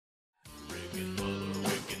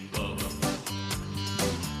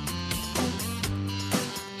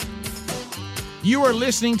You are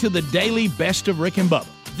listening to the daily Best of Rick and Bubba.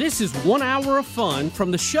 This is 1 hour of fun from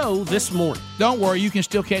the show this morning. Don't worry, you can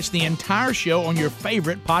still catch the entire show on your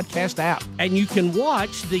favorite podcast app. And you can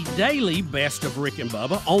watch the daily Best of Rick and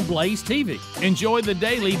Bubba on Blaze TV. Enjoy the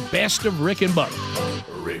daily Best of Rick and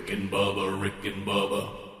Bubba. Rick and Bubba, Rick and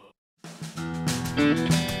Bubba.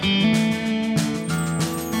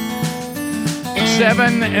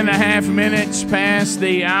 7.5 minutes past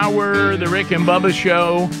the hour, the Rick and Bubba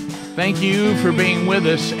Show. Thank you for being with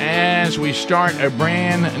us as we start a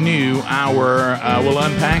brand new hour. We'll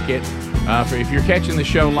unpack it. If you're catching the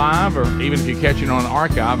show live, or even if you're catching it on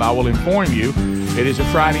archive, I will inform you it is a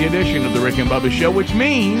Friday edition of the Rick and Bubba Show, which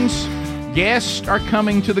means guests are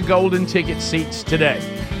coming to the golden ticket seats today.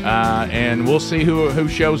 And we'll see who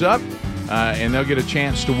shows up, and they'll get a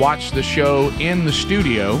chance to watch the show in the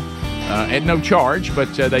studio at no charge,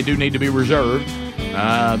 but they do need to be reserved.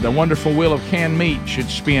 The wonderful wheel of canned meat should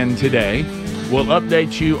spin today. We'll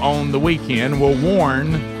update you on the weekend. We'll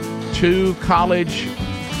warn 2 college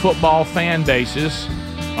football fan bases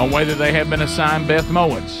on whether they have been assigned Beth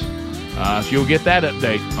Mowens. So you'll get that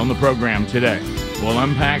update on the program today. We'll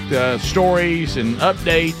unpack the stories and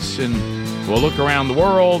updates, and we'll look around the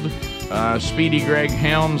world. Speedy Greg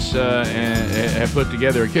Helms have put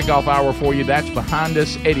together a kickoff hour for you. That's behind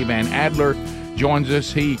us. Eddie Van Adler joins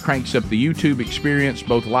us. He cranks up the YouTube experience,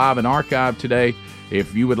 both live and archived today,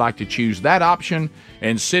 if you would like to choose that option.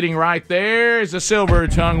 And sitting right there is the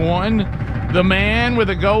silver-tongued one, the man with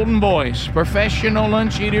a golden voice, professional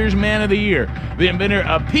lunch eaters man of the year, the inventor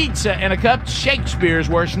of pizza and a cup, Shakespeare's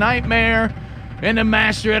worst nightmare, and the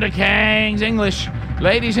master of the King's English.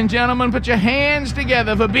 Ladies and gentlemen, put your hands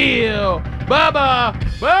together for Bill Bubba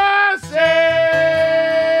Bussey!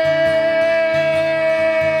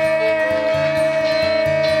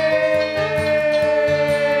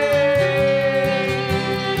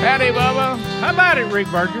 Howdy, Bubba. How about it, Rick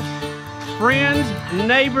Burgess? Friends,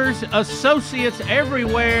 neighbors, associates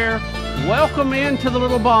everywhere, welcome into the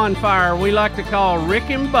little bonfire we like to call Rick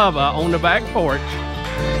and Bubba on the back porch.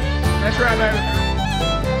 That's right, baby.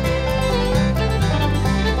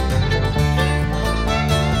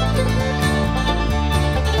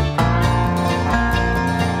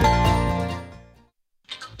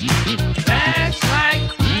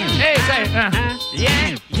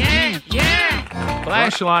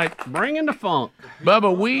 Flashlight. Bringing the funk.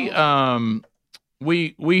 Bubba, we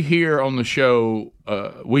here on the show,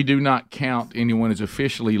 we do not count anyone as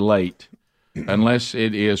officially late unless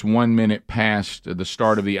it is 1 minute past the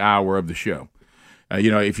start of the hour of the show.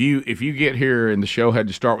 If you get here and the show had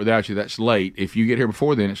to start without you, that's late. If you get here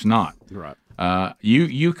before then, it's not. Right.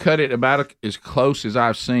 You cut it about as close as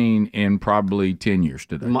I've seen in probably 10 years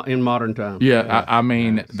today. In modern times. Yeah, I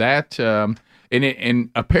mean, yes. That... And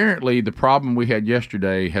apparently the problem we had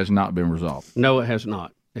yesterday has not been resolved. No, it has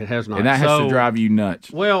not. It has not. And that has to drive you nuts.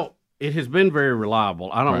 Well, it has been very reliable.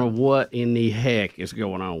 I don't know what in the heck is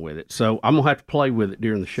going on with it. So I'm going to have to play with it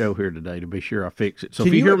during the show here today to be sure I fix it. So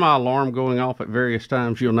if you hear my alarm going off at various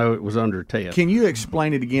times, you'll know it was under test. Can you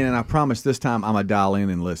explain it again? And I promise this time I'm going to dial in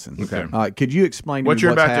and listen. Okay. Could you explain what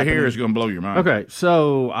you're about happening? to hear is going to blow your mind. Okay.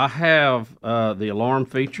 So I have the alarm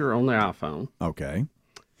feature on the iPhone. Okay.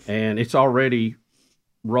 And it's already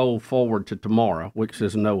rolled forward to tomorrow, which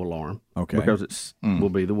says no alarm. Okay. Because it's will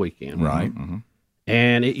be the weekend. Right. Mm-hmm.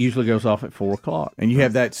 And it usually goes off at 4 o'clock. And you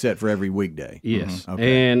have that set for every weekday? Yes. Mm-hmm.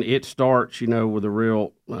 Okay. And it starts, with a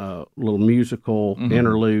real little musical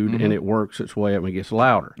interlude, and it works its way up and gets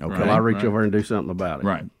louder. Okay. Until I reach over and do something about it.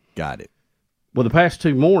 Right. Got it. Well, the past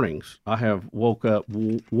 2 mornings, I have woke up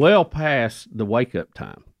well past the wake-up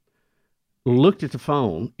time. Looked at the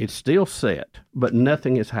phone. It's still set, but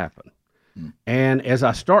nothing has happened. And as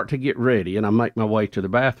I start to get ready and I make my way to the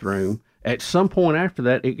bathroom, at some point after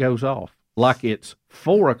that, it goes off. Like it's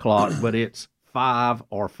 4 o'clock, but it's 5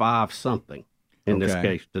 or 5 something in this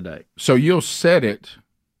case today. So you'll set it,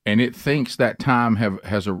 and it thinks that time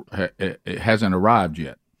it hasn't arrived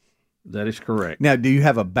yet. That is correct. Now, do you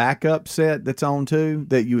have a backup set that's on too?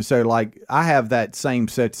 That you would say, like, I have that same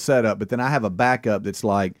set up, but then I have a backup that's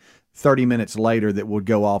like 30 minutes later that would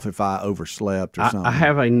go off if I overslept or something. I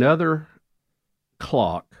have another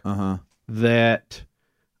clock that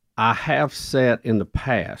I have set in the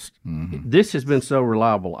past. Mm-hmm. This has been so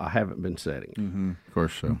reliable, I haven't been setting. Mm-hmm. Of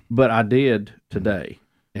course so. But I did today.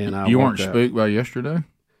 And you weren't spooked by yesterday?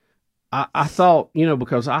 I thought,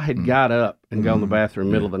 because I had got up and gone to the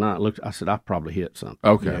bathroom middle of the night. Looked, I said, I probably hit something.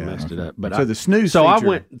 Okay. I messed it up. But so the snooze So feature... I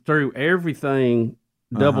went through everything,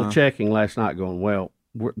 double checking last night, going, well,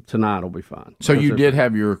 tonight will be fine. So you did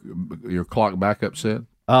have your clock backup set?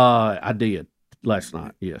 I did. Last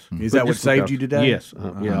night, yes. Is that what saved you today? Yes.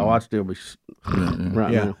 Yeah, I'd still be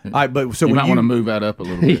right now. All right, but so You when might want to move that up a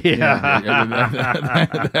little bit.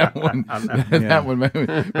 That one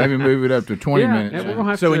maybe move it up to 20 minutes. Yeah, we're gonna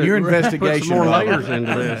have So in your we're gonna have to put investigation, some more Rob, layers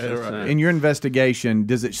into this. in your investigation,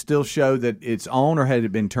 does it still show that it's on, or had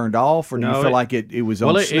it been turned off, or do you feel like it was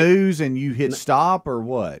on snooze and you hit stop, or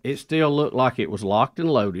what? It still looked like it was locked and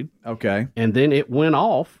loaded. Okay, and then it went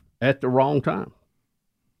off at the wrong time.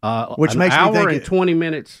 Which makes me think think an hour and 20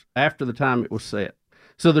 minutes after the time it was set.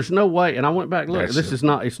 So there's no way. And I went back and looked.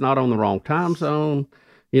 It's not on the wrong time zone.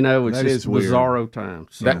 It's just bizarro time.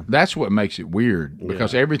 So. That's what makes it weird,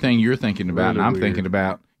 because everything you're thinking about and I'm thinking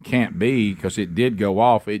about can't be, because it did go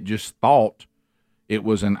off. It just thought it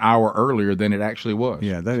was an hour earlier than it actually was.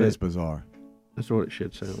 Yeah, that is bizarre. That's what it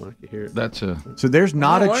should sound like. You hear it. So there's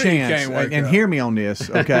not a chance, and hear me on this,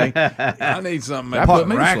 okay? I need something to put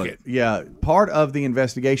me to sleep. Yeah, part of the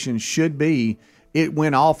investigation should be it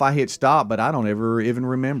went off, I hit stop, but I don't ever even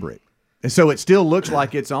remember it. And so it still looks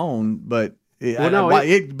like it's on, but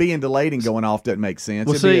it being delayed and going off doesn't make sense.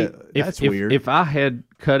 Well, that's weird. If I had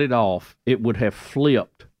cut it off, it would have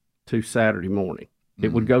flipped to Saturday morning.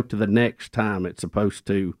 It would go to the next time it's supposed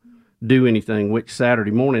to do anything, which Saturday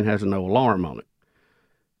morning has no alarm on it.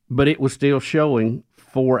 But it was still showing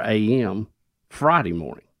 4 a.m. Friday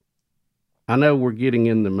morning. I know we're getting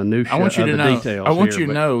in the minutiae of the details. I want you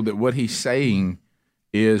to know that what he's saying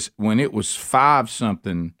is when it was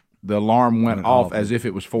 5-something, the alarm went off as if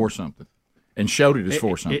it was 4-something and showed it as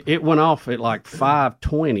 4-something. It went off at like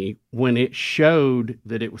 5:20 when it showed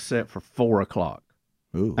that it was set for 4 o'clock.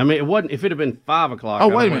 Ooh. I mean, it wasn't. If it had been 5 o'clock. Oh,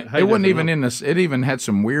 wait a minute! It wasn't even in this. It even had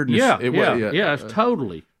some weirdness. Yeah, it's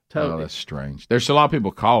totally. Oh, that's strange. There's a lot of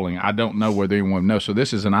people calling. I don't know whether anyone knows. So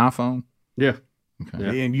this is an iPhone. Yeah.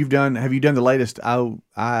 Okay. Yeah. And have you done the latest 17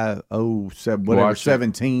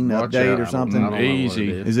 update or something?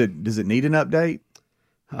 Easy. Does it need an update?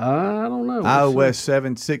 I don't know. iOS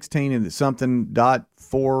 7.16 and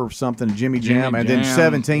something.4 something Jimmy Jam, and then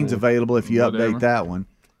 17's available if you update that one.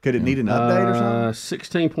 Could it need an update or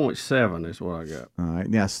something? 16.7 is what I got. All right.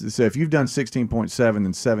 Yeah. So if you've done 16.7,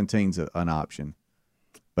 then 17's an option.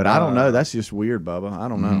 But I don't know. That's just weird, Bubba. I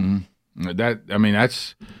don't know.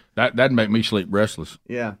 That'd make me sleep restless.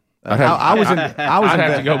 Yeah. I'd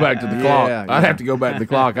have to go back to the clock. I'd have to go back to the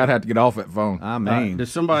clock. I'd have to get off that phone. I mean,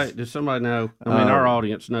 does somebody know? I mean, our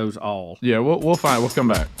audience knows all. Yeah, we'll find. We'll come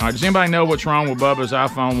back. All right. Does anybody know what's wrong with Bubba's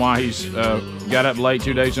iPhone? Why he's got up late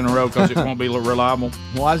 2 days in a row because it won't be reliable?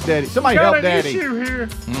 Why is Daddy? Somebody help Daddy. Issue here.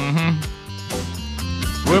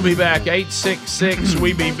 We'll be back. 866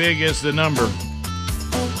 We Be Big is the number.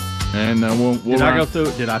 And we'll Did I go through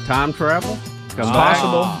it? Did I time travel? It's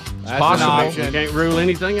possible. It's possible. You can't rule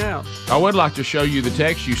anything out. I would like to show you the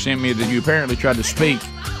text you sent me that you apparently tried to speak.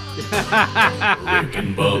 Rick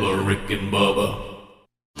and Bubba, Rick and Bubba.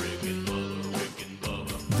 Rick and Bubba, Rick and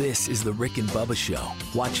Bubba. This is the Rick and Bubba Show.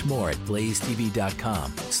 Watch more at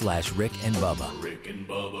blazetv.com/Rick and Bubba. Rick and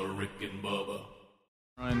Bubba, Rick and Bubba.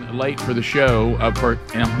 Late for the show on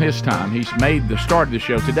his time. He's made the start of the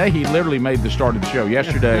show. Today he literally made the start of the show.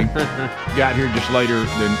 Yesterday got here just later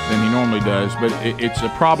than he normally does. But it's a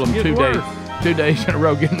problem 2 days. 2 days in a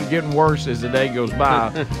row, getting worse as the day goes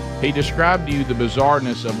by. He described to you the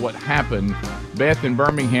bizarreness of what happened. Beth in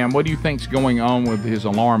Birmingham, what do you think's going on with his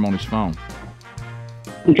alarm on his phone?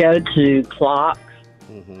 Go to clocks,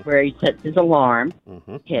 where he sets his alarm,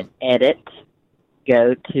 hit edit,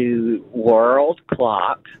 go to world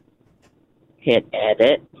clock, hit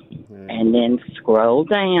edit, and then scroll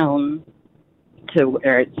down to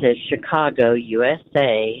where it says Chicago,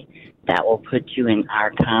 USA. That will put you in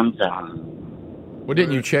our time zone. Well,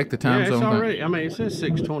 didn't you check the time zone? It's already. I mean, it says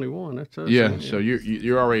 6:21. That's us. Yeah, so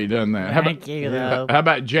you're already done that. Thank you, though. How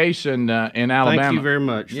about Jason in Alabama? Thank you very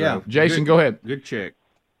much. Yeah, Jason, go ahead. Good check.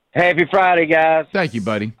 Happy Friday, guys. Thank you,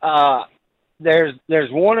 buddy.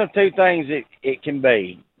 There's one of two things it can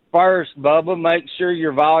be. First, Bubba, make sure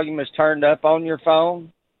your volume is turned up on your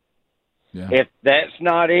phone. Yeah. If that's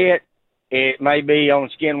not it, it may be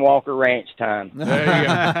on Skinwalker Ranch time. There you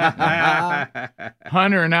go.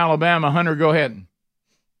 Hunter in Alabama. Hunter, go ahead.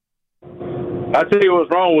 I tell you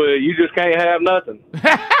what's wrong with it. You just can't have nothing.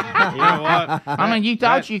 You know what? I mean, you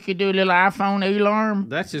thought you could do a little iPhone alarm?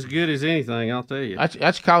 That's as good as anything, I'll tell you.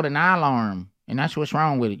 That's called an alarm. And that's what's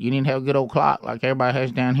wrong with it. You need to have a good old clock like everybody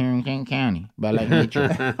has down here in King County by Lake Mitchell.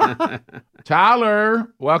 Tyler,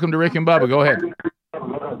 welcome to Rick and Bubba. Go ahead.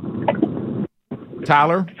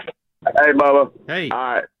 Tyler? Hey, Bubba. Hey. All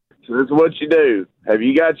right. So this is what you do. Have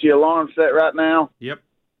you got your alarm set right now? Yep.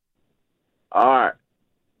 All right.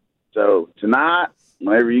 So tonight,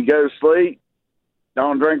 whenever you go to sleep,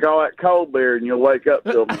 Don't drink all that cold beer, and you'll wake up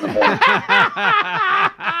to them in the morning.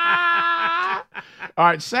 All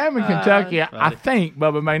right, Sam in Kentucky, I think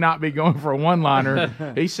Bubba may not be going for a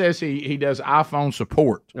one-liner. He says he does iPhone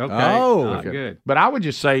support. Okay. Oh, good. But I would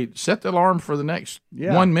just say set the alarm for the next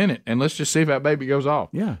 1 minute, and let's just see if that baby goes off.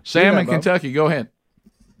 Yeah. Sam Do in that, Bubba. Kentucky, go ahead.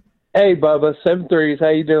 Hey, Bubba, 7-3s. How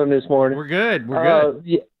you doing this morning? We're good. We're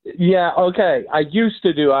good. Yeah, okay. I used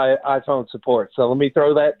to do iPhone support, so let me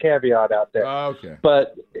throw that caveat out there. Okay.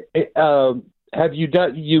 But have you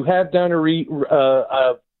done? You have done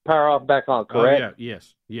a power off back on, correct? Oh, yeah.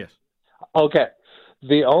 Yes. Okay.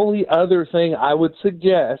 The only other thing I would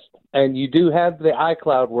suggest, and you do have the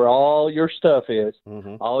iCloud where all your stuff is,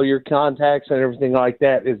 all your contacts and everything like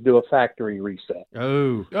that, is do a factory reset.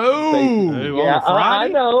 Oh, Yeah, on a Friday? I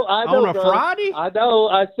know. On a bro. Friday? I know.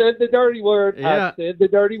 I said the dirty word. Yeah. I said the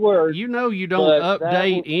dirty word. You know you don't But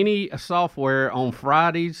update any software on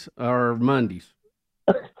Fridays or Mondays.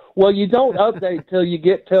 Well, you don't update till you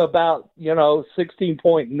get to about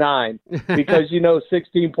 16.9 because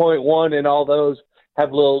 16.1 and all those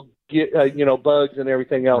have little bugs and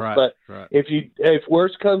everything else. Right, but right. if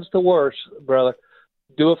worse comes to worse, brother,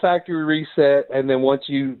 do a factory reset, and then once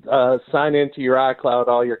you sign into your iCloud,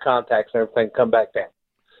 all your contacts and everything come back down.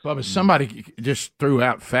 Bubba, somebody just threw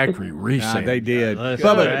out factory reset. They did. That's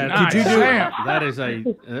Bubba, nice. could you do That is a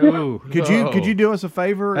ooh. Could you do us a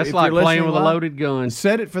favor? That's if like you're playing listening with a live? loaded gun.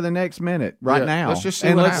 Set it for the next minute right now. let's just see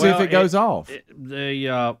and what let's see if happens. it goes off.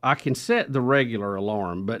 I can set the regular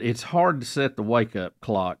alarm, but it's hard to set the wake up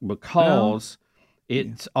clock because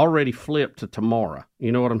it's already flipped to tomorrow.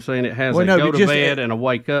 You know what I'm saying? It has a go to bed and a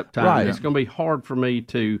wake up time. Right. It's going to be hard for me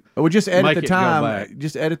to. Well, just edit make the it go time. back.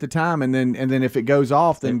 Just edit the time, and then if it goes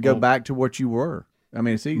off, then go back to what you were. I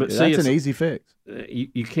mean, that's an easy fix.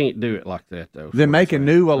 You can't do it like that though. Then make a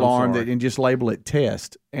new alarm and just label it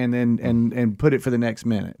test, and then and put it for the next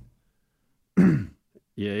minute. Yeah,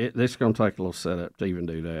 it's going to take a little setup to even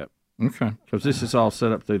do that. Okay. Because this is all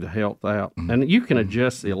set up through the health app, and you can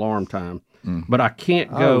adjust the alarm time. But I can't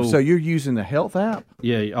go. Oh, so you're using the health app?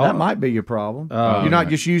 Yeah, that might be your problem. You're not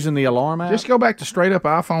just using the alarm app. Just go back to straight up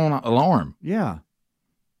iPhone alarm. Yeah.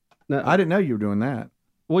 Now, I didn't know you were doing that.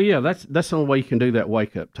 Well, yeah, that's the only way you can do that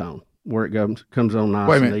wake up tone where it comes on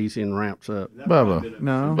nice and easy and ramps up. Bubba,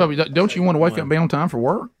 no, Bubba, don't you want to wake up and be on time for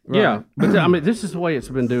work? Right. Yeah, but I mean, this is the way it's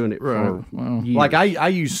been doing it for years. Like I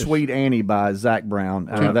use "Sweet Annie" by Zach Brown.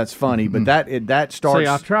 That's funny, but that starts.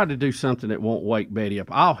 See, I tried to do something that won't wake Betty up.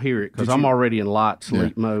 I'll hear it because I'm already in light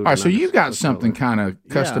sleep mode. All right, so you've got something kind of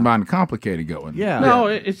customized and complicated going. Yeah. No,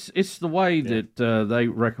 it's the way that they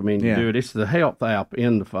recommend you do it. It's the health app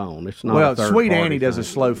in the phone. It's not. Well, a third Sweet party Annie does thing. a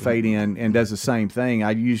slow fade in and does the same thing.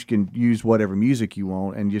 You can use whatever music you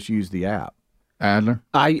want and just use the app. Adler,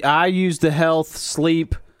 I use the health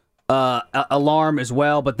sleep alarm as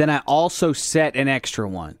well, but then I also set an extra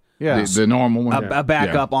one. Yeah, the normal one, a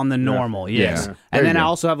backup on the normal. Yes, and then I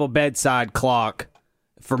also have a bedside clock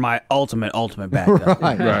for my ultimate backup.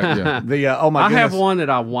 right. Yeah. The oh my I goodness. have one that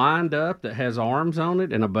I wind up that has arms on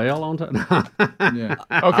it and a bell on top. Yeah.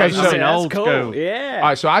 Okay, so that's old cool. school. Yeah. All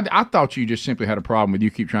right, so I thought you just simply had a problem with you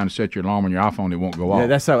keep trying to set your alarm on your iPhone, it won't go off. Yeah,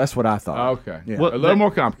 that's what I thought. Okay. Yeah. Well, a little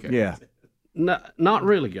more complicated. Yeah. No, not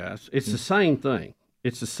really, guys. It's the same thing.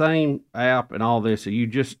 It's the same app and all this. You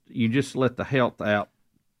just let the health app.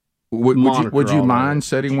 Would you all mind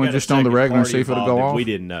setting one just on the regular and see if it'll go off? We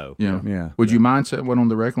didn't know. Yeah. Would you mind setting one on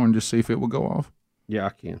the regular and just see if it will go off? Yeah, I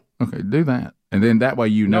can. Okay, do that, and then that way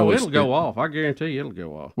you know it'll go off. I guarantee you, it'll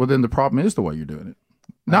go off. Well, then the problem is the way you're doing it.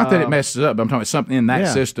 Not that it messes up, but I'm talking about something in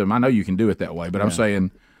that system. I know you can do it that way, but I'm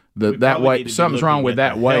saying that way something's wrong with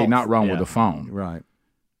that way, not wrong with the phone. Right.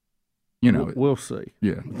 You know, we'll see.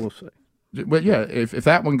 Yeah, we'll see. But yeah, if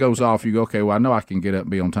that one goes off, you go, okay. Well, I know I can get up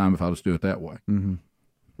and be on time if I just do it that way. Mm-hmm.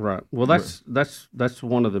 Right. Well, that's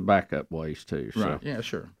one of the backup ways too. So. Right. Yeah.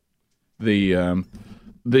 Sure. The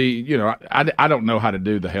I don't know how to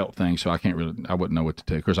do the health thing, so I wouldn't know what to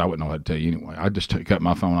tell you. Of course, I wouldn't know how to tell you anyway. I just cut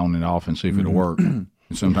my phone on and off and see if it'll work. And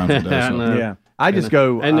sometimes it does. No. Yeah. I just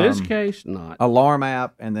go in this case, not alarm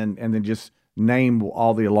app, and then just name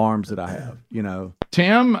all the alarms that I have. You know,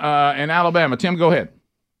 Tim in Alabama. Tim, go ahead.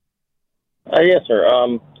 Yes,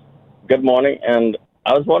 sir. Good morning. And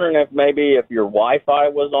I was wondering if maybe if your Wi-Fi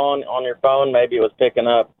was on your phone, maybe it was picking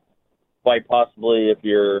up. Quite possibly, if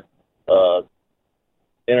your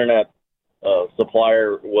internet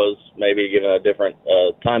supplier was maybe given a different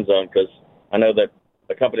time zone, because I know that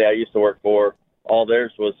the company I used to work for, all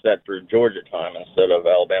theirs was set for Georgia time instead of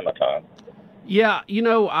Alabama time. Yeah,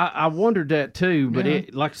 I wondered that too, but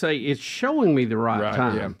it, like I say, it's showing me the right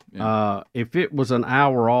time. Yeah. If it was an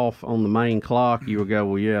hour off on the main clock, you would go,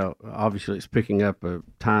 well, yeah, obviously it's picking up a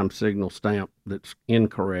time signal stamp that's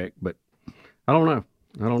incorrect, but I don't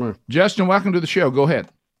know. Justin, welcome to the show. Go ahead.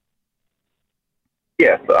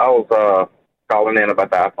 Yes, I was calling in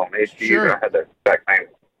about the iPhone issue. Sure. I had the exact same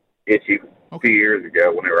issue a few years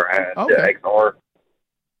ago whenever I had the XR.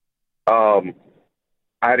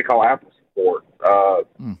 I had to call Apple support.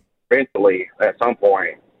 Eventually, at some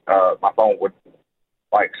point, my phone would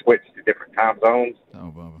switch to different time zones,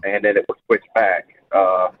 and then it would switch back.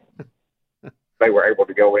 They were able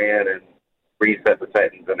to go in and reset the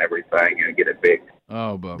settings and everything and get it fixed.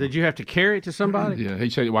 Oh, Bubba. Did you have to carry it to somebody? Yeah, he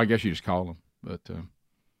said, well, I guess you just call them. But,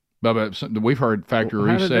 Bubba, we've heard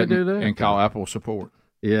factory How did reset they do that? and call Apple support.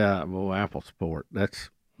 Yeah, well, Apple support.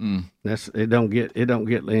 That's it. Don't get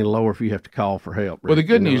any lower if you have to call for help. Well, the Rick,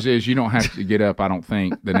 good news is you don't have to get up. I don't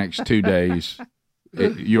think the next 2 days.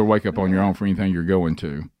 You'll wake up on your own for anything you're going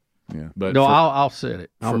to. Yeah, but no, I'll set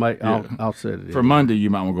it. I'll set it for Monday. You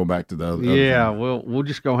might want to go back to the other. Yeah, we'll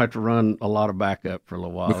just gonna have to run a lot of backup for a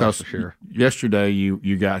little while. Because that's for sure. Yesterday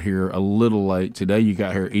you got here a little late. Today you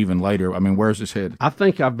got here even later. I mean, where's this headed? I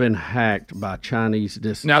think I've been hacked by Chinese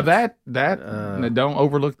dissidents. Now that don't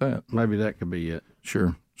overlook that. Maybe that could be it.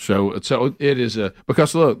 Sure. So it is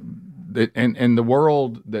because look, in the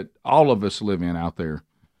world that all of us live in out there,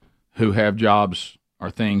 who have jobs or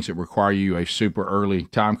things that require you a super early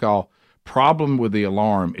time call. Problem with the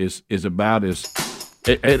alarm is about as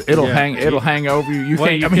it'll hang over you. You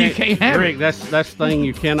can't have Rick, it. that's the thing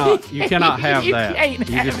you cannot have that.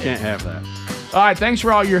 You just can't have that. All right, thanks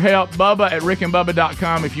for all your help, Bubba at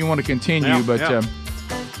rickandbubba.com if you want to continue.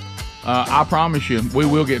 I promise you, we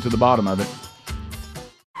will get to the bottom of it.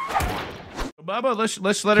 Bubba,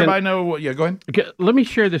 let's let everybody know what. Yeah, go ahead. Okay, let me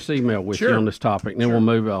share this email with you on this topic, and then we'll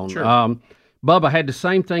move on. Sure. Bubba, had the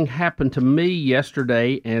same thing happen to me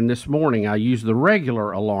yesterday and this morning. I used the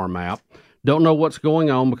regular alarm app. Don't know what's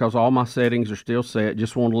going on because all my settings are still set.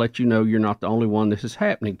 Just want to let you know you're not the only one this is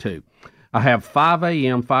happening to. I have 5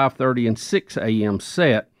 a.m., 5:30, and 6 a.m.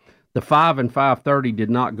 set. The 5 and 5:30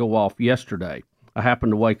 did not go off yesterday. I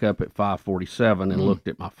happened to wake up at 5:47 and looked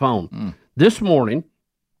at my phone. This morning,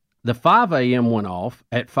 the 5 a.m. went off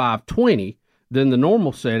at 5:20. Then the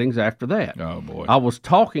normal settings after that. Oh, boy. I was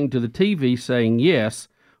talking to the TV saying, yes,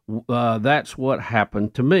 that's what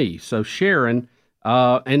happened to me. So Sharon,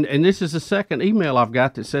 and this is the second email I've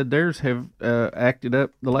got that said theirs have acted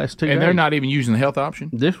up the last 2 days. And they're not even using the health option?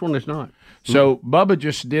 This one is not. So Bubba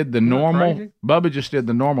just did the normal. Bubba just did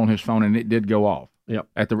the normal on his phone, and it did go off. Yep.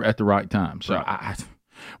 At the right time. So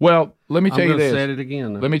well, let me tell you this. Set it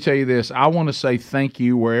again. Let me tell you this. I want to say thank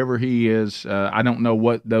you wherever he is. I don't know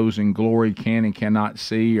what those in glory can and cannot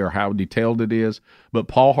see or how detailed it is, but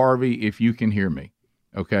Paul Harvey, if you can hear me,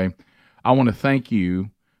 okay, I want to thank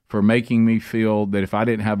you for making me feel that if I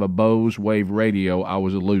didn't have a Bose Wave radio, I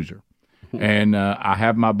was a loser. And I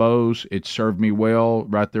have my Bose. It served me well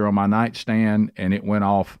right there on my nightstand, and it went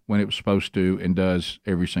off when it was supposed to and does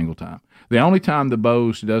every single time. The only time the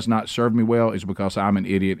Bose does not serve me well is because I'm an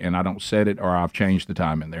idiot and I don't set it or I've changed the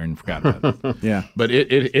time in there and forgot about it. Yeah. But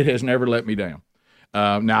it has never let me down.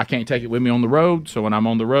 Now, I can't take it with me on the road, so when I'm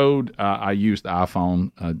on the road, I use the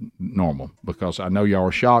iPhone normal because I know y'all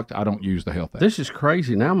are shocked. I don't use the health app. This is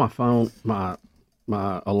crazy. Now my phone, my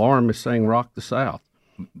alarm is saying rock the South.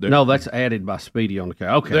 No, that's added by Speedy on the car.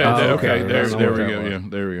 Okay. There we go. Yeah,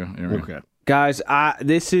 there we go. Okay. Guys,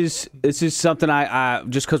 this is something I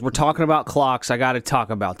just because we're talking about clocks, I got to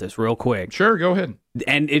talk about this real quick. Sure, go ahead.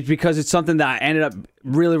 And it's because it's something that I ended up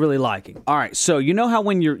really, really liking. All right, so you know how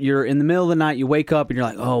when you're in the middle of the night, you wake up and you're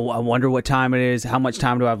like, oh, I wonder what time it is. How much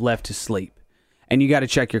time do I have left to sleep? And you got to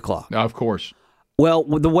check your clock. Of course. Well,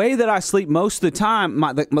 the way that I sleep most of the time,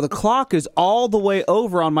 the clock is all the way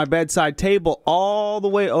over on my bedside table, all the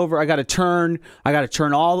way over. I got to turn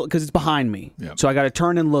all because it's behind me. Yep. So I got to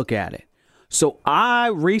turn and look at it. So I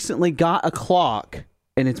recently got a clock,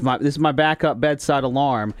 and this is my backup bedside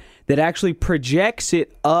alarm that actually projects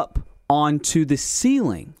it up onto the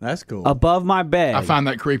ceiling. That's cool. Above my bed. I find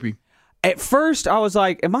that creepy. At first, I was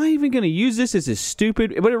like, am I even going to use this? This is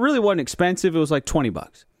stupid. But it really wasn't expensive. It was like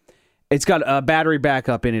 $20. It's got a battery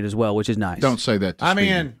backup in it as well, which is nice. Don't say that to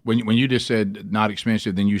Speedy. When you just said not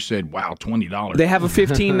expensive, then you said, wow, $20. They have a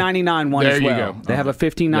 $15.99 one as well. There you go. They have a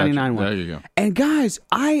 $15.99 one. There you go. And guys,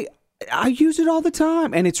 I use it all the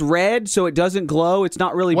time, and it's red, so it doesn't glow. It's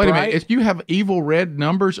not really bright. Wait a minute. If you have evil red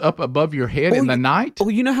numbers up above your head in the night? Oh,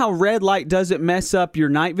 you know how red light doesn't mess up your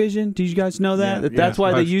night vision? Do you guys know that? Yeah, That's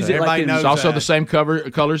why they use it like in... It's also the same color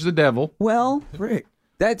as the devil. Well, Rick,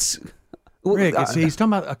 that's... Rick, he's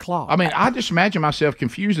talking about a clock. I mean, I just imagine myself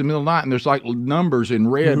confused in the middle of the night, and there's like numbers in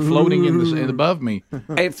red floating in above me.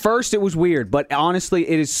 At first, it was weird, but honestly,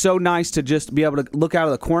 it is so nice to just be able to look out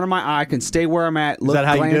of the corner of my eye, I can stay where I'm at, look,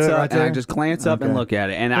 glance up, right and I just glance up and look at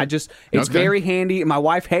it. And it's very handy. My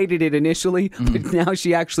wife hated it initially, but now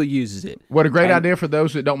she actually uses it. What a great idea for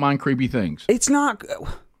those that don't mind creepy things. It's not a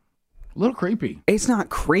little creepy. It's not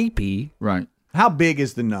creepy, right? How big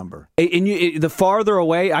is the number? And the farther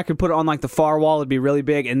away, I could put it on like the far wall; it'd be really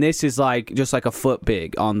big. And this is like just like a foot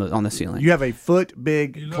big on the ceiling. You have a foot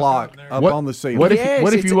big clock up on the ceiling. What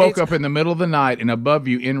if you woke up in the middle of the night and above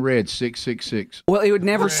you in red 666? Well, it would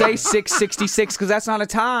never say 666 because that's not a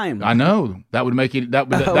time. I know that would make it that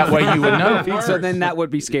way you would know. So then that would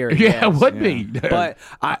be scary. Yeah, it would be. But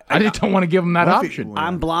I just don't want to give them that option.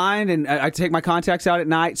 I'm blind and I take my contacts out at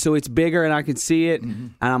night, so it's bigger and I can see it.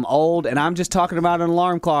 And I'm old, and I'm just talking about an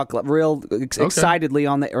alarm clock real excitedly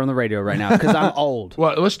on the radio right now because I'm old.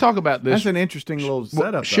 Well, let's talk about this. That's an interesting little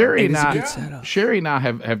setup. Sherry and I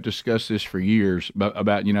have discussed this for years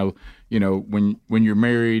about you know when you're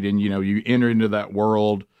married and you enter into that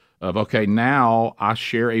world of okay, now I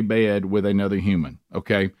share a bed with another human,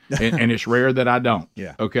 okay, and it's rare that I don't.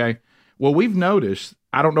 Yeah. Okay. Well, we've noticed.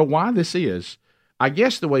 I don't know why this is. I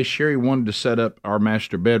guess the way Sherry wanted to set up our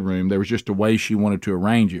master bedroom, there was just a way she wanted to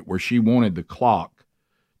arrange it, where she wanted the clock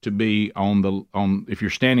to be on if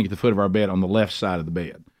you're standing at the foot of our bed on the left side of the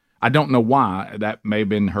bed. I don't know why. That may have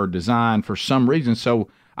been her design for some reason. So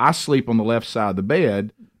I sleep on the left side of the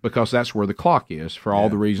bed because that's where the clock is for all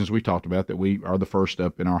the reasons we talked about, that we are the first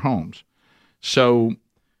up in our homes. So,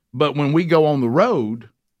 but when we go on the road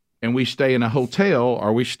and we stay in a hotel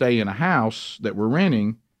or we stay in a house that we're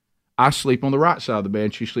renting, I sleep on the right side of the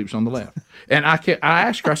bed. She sleeps on the left. And I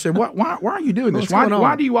asked her, I said, why are you doing this?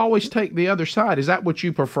 Why do you always take the other side? Is that what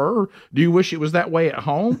you prefer? Do you wish it was that way at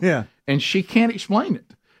home? Yeah. And she can't explain it.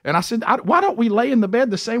 And I said, why don't we lay in the bed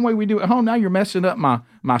the same way we do at home? Now you're messing up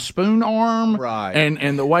my spoon arm, right?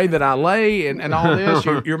 And the way that I lay and all this.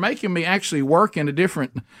 You're making me actually work in a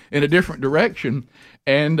different direction,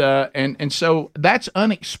 and so that's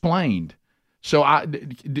unexplained. So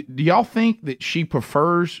do y'all think that she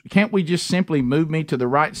prefers? Can't we just simply move me to the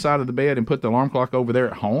right side of the bed and put the alarm clock over there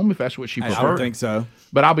at home if that's what she prefers? I don't think so.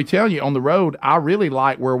 But I'll be telling you, on the road, I really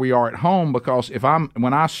like where we are at home because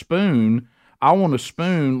when I spoon, I want a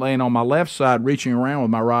spoon laying on my left side, reaching around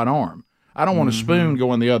with my right arm. I don't want a spoon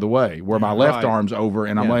going the other way, where my left arm's over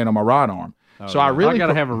and I'm laying on my right arm. So I got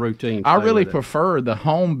to have a routine. I really prefer the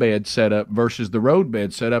home bed setup versus the road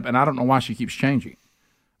bed setup, and I don't know why she keeps changing.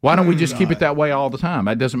 Why don't we just keep it that way all the time?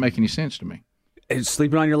 That doesn't make any sense to me. And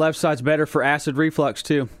sleeping on your left side's better for acid reflux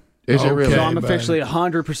too. Is it really? So I'm officially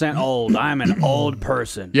 100% old. I'm an old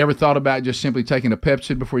person. You ever thought about just simply taking a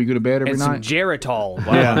Pepsid before you go to bed every and night? Some Geritol.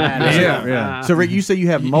 Yeah. So Rick, you say you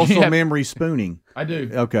have muscle memory spooning. I do.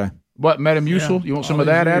 Okay. What, Metamucil? You want some of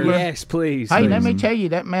that, Adler? Yes, please. Hey, let me tell you,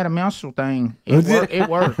 that Metamucil thing, it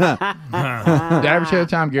worked. Did I ever tell you the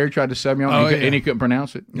time Gary tried to sub me on and he couldn't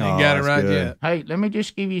pronounce it? You ain't got it right yet. Hey, let me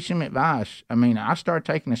just give you some advice. I mean, I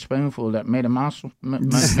started taking a spoonful of that Metamucil,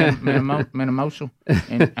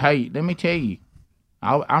 and hey, let me tell you,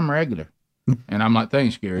 I'm regular. And I'm like,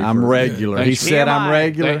 thanks, Gary. I'm regular. He said I'm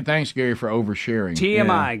regular. Thanks, Gary, for oversharing.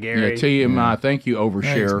 TMI, Gary. Yeah, TMI. Thank you,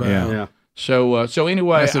 overshare. Yeah. So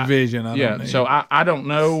anyway, that's a vision. I don't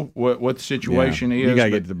know what the situation is. You got to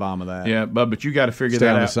get to the bottom of that. Yeah, but you got to figure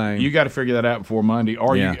that out. You got to figure that out before Monday,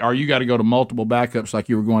 or you got to go to multiple backups like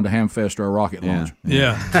you were going to Hamfest or a rocket launch.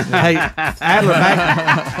 Yeah. Hey, Adler,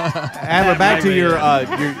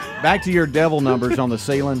 back to your devil numbers on the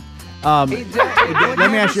ceiling. Let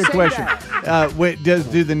me ask you a question.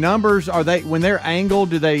 Do the numbers, when they're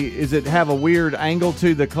angled, is it have a weird angle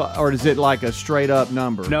to the or is it like a straight up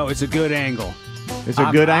number? No, it's a good angle. It's a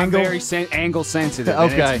good angle? I'm very angle sensitive.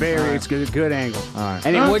 Okay. It's a good angle. All right.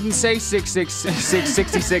 And it wouldn't say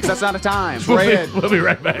 666. That's not a time. We'll be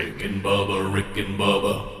right back. Rick and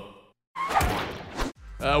Bubba.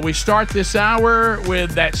 We start this hour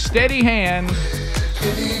with that steady hand.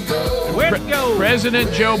 Where'd it go?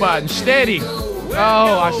 President Joe Biden. Steady.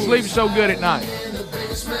 Oh, I sleep so good at night.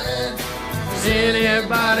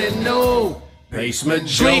 Anybody know Basement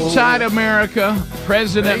Joe? Sleep tight, America.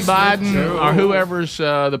 President Biden or whoever's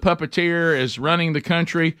the puppeteer is running the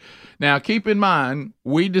country. Now, keep in mind,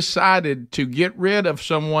 we decided to get rid of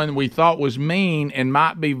someone we thought was mean and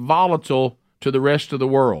might be volatile to the rest of the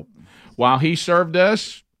world. While he served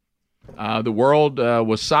us, the world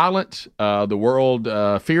was silent. The world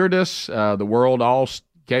feared us. The world all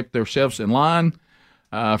kept themselves in line.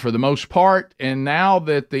 for the most part. And now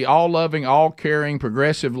that the all-loving, all-caring,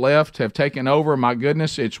 progressive left have taken over, my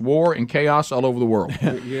goodness, it's war and chaos all over the world.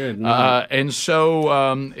 And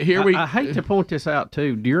so here we... I hate to point this out,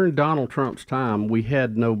 too. During Donald Trump's time, we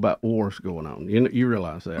had no wars going on. You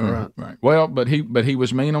realize that, right? Right. Well, but he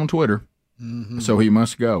was mean on Twitter. So he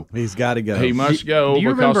must go. He's got to go. He must go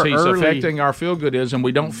because he's affecting our feel-goodism.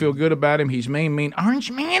 We don't feel good about him. He's mean. Orange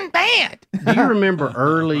man bad. Do you remember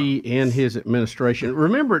early in his administration?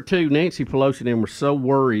 Remember, too, Nancy Pelosi and them were so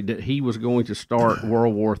worried that he was going to start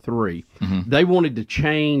World War III. They wanted to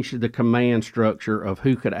change the command structure of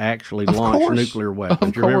who could actually launch nuclear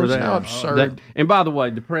weapons. You remember that? How absurd. And by the way,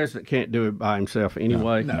 the president can't do it by himself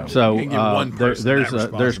anyway. No. So You can give one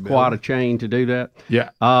person there's quite a chain to do that. Yeah.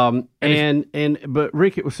 But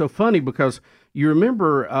Rick, it was so funny because you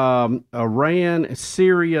remember Iran,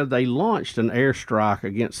 Syria, they launched an airstrike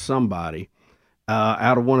against somebody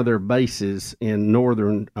out of one of their bases in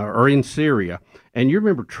northern or in Syria. And you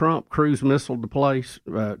remember Trump cruise missiled the place,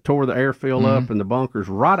 tore the airfield up and the bunkers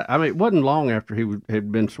right. I mean, it wasn't long after he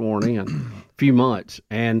had been sworn in, a few months,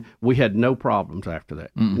 and we had no problems after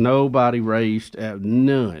that. Nobody raised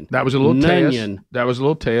none. That was a little test. That was a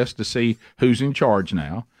little test to see who's in charge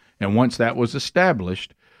now. And once that was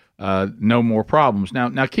established, no more problems.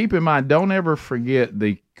 Now, keep in mind, don't ever forget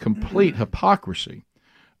the complete hypocrisy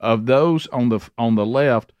of those on the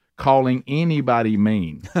left calling anybody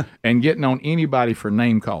mean and getting on anybody for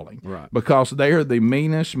name calling, right? Because they are the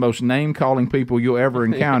meanest, most name calling people you'll ever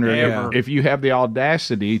encounter. If you have the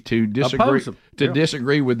audacity to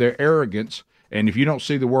disagree with their arrogance. And if you don't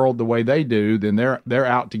see the world the way they do, then they're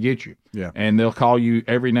out to get you. Yeah. And they'll call you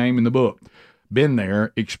every name in the book. Been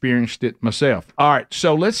there, experienced it myself. All right,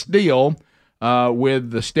 so let's deal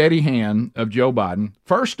with the steady hand of Joe Biden.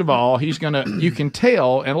 First of all, you can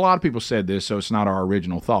tell, and a lot of people said this, so it's not our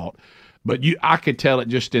original thought, but I could tell it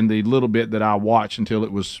just in the little bit that I watched until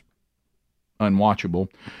it was unwatchable,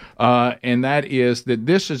 and that is that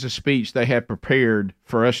this is a speech they had prepared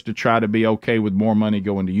for us to try to be okay with more money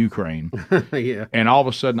going to Ukraine. Yeah. And all of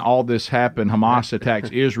a sudden, all this happened. Hamas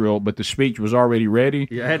attacks Israel, but the speech was already ready.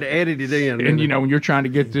 You had to edit it in. And, when you're trying to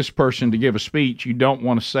get this person to give a speech, you don't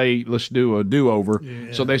want to say, let's do a do-over.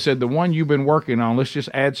 Yeah. So they said, the one you've been working on, let's just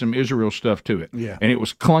add some Israel stuff to it. Yeah. And it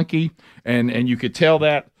was clunky, and you could tell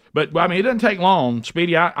that. But, I mean, it doesn't take long.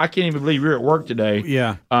 Speedy, I can't even believe you're at work today.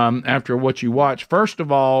 Yeah. After what you watched. First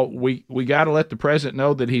of all, we got to let the president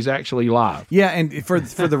know that he's actually live. Yeah, and for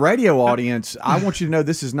the radio audience, I want you to know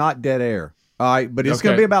this is not dead air. All right, but it's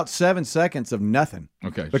going to be about 7 seconds of nothing.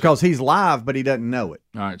 Okay. Because he's live, but he doesn't know it.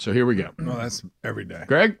 All right, so here we go. Well, that's every day.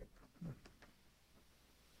 Greg?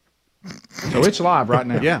 So it's live right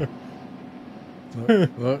now. Yeah.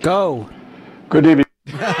 Go. Good evening.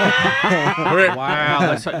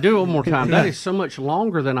 Wow. Do it one more time. That is so much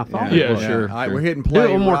longer than I thought it was. Sure. All right, we're hitting play. Do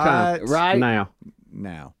it one more time. Right now.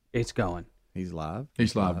 It's going. He's live.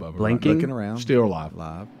 He's live, Bubba. Blinking. Looking around. Still live.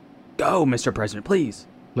 Live. Go, Mr. President, please.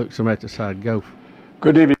 Look, somebody at the side. Go.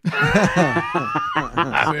 Good evening.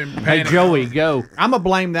 Hey, Joey, go. I'm going to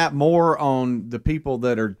blame that more on the people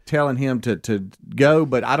that are telling him to go,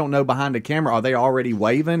 but I don't know behind the camera. Are they already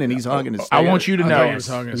waving and he's hugging his I want you to know.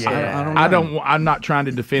 I don't know. I'm not trying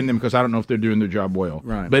to defend them because I don't know if they're doing their job well.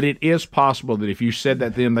 Right. But it is possible that if you said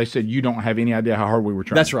that to them, they said you don't have any idea how hard we were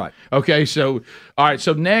trying. That's right. Okay, so all right.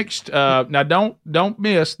 So next, now don't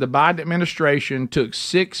miss the Biden administration took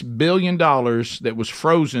 $6 billion that was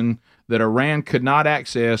frozen that Iran could not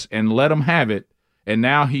access and let them have it, and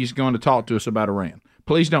now he's going to talk to us about Iran.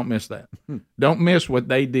 Please don't miss that. Don't miss what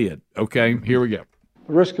they did. Okay, here we go.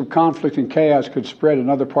 The risk of conflict and chaos could spread in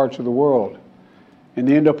other parts of the world, in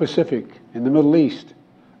the Indo-Pacific, in the Middle East,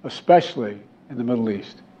 especially in the Middle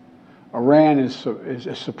East. Iran is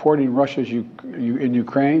supporting Russia's in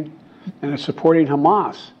Ukraine, and it's supporting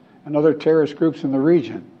Hamas and other terrorist groups in the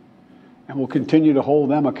region, and will continue to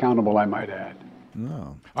hold them accountable, I might add.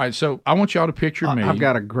 No. All right, so I want y'all to picture me. I've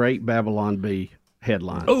got a great Babylon Bee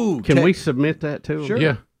headline. Ooh, can we submit that to them? Sure.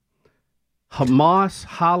 Yeah. Hamas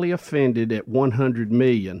highly offended at 100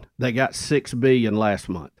 million. They got 6 billion last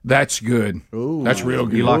month. That's good. Ooh, that's real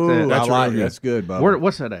good. You like that? That's I like real good. That's good, Bubba.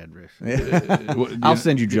 What's that address? I'll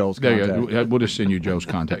send you Joel's contact. We'll just send you Joe's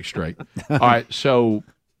contact straight. All right, so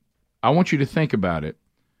I want you to think about it.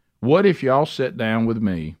 What if y'all sat down with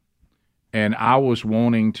me and I was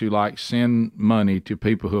wanting to send money to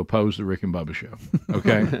people who oppose the Rick and Bubba show,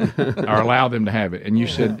 okay, or allow them to have it? And you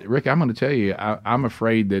said, Rick, I'm going to tell you, I'm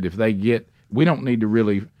afraid that if they we don't need to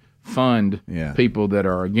really fund people that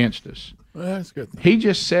are against us. Well, that's good. He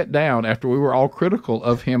just sat down after we were all critical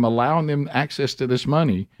of him allowing them access to this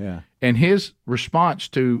money. Yeah. And his response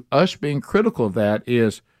to us being critical of that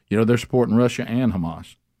is, they're supporting Russia and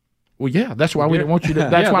Hamas. Well, yeah, that's why we didn't want you to.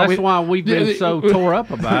 That's why we've been so tore up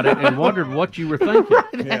about it and wondered what you were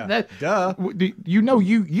thinking. Duh.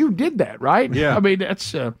 You did that, right? Yeah. I mean,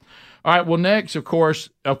 that's all right. Well, next, of course,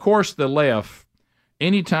 the left.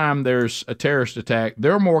 Anytime there's a terrorist attack,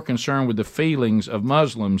 they're more concerned with the feelings of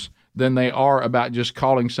Muslims than they are about just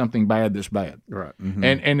calling something bad that's bad. Right. Mm-hmm.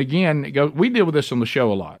 And again, we deal with this on the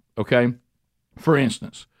show a lot. Okay, for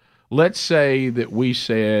instance, let's say that we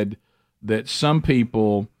said that some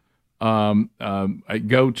people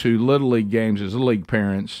go to Little League games as Little League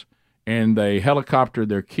parents, and they helicopter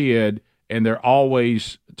their kid, and they're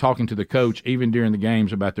always talking to the coach, even during the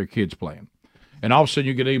games, about their kids playing. And all of a sudden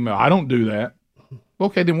you get an email, I don't do that.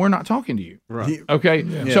 Okay, then we're not talking to you. Right. Okay,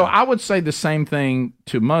 Yeah. So I would say the same thing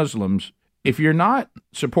to Muslims. If you're not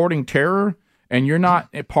supporting terror and you're not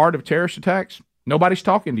a part of terrorist attacks, nobody's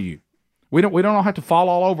talking to you. We don't all have to fall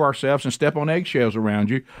all over ourselves and step on eggshells around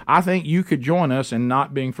you. I think you could join us in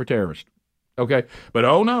not being for terrorists. Okay, but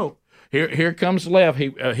oh no, here comes the left.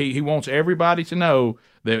 He wants everybody to know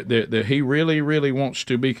that he really wants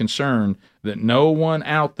to be concerned that no one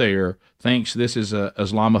out there thinks this is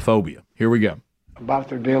Islamophobia. Here we go. About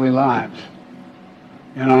their daily lives.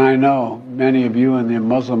 I know many of you in the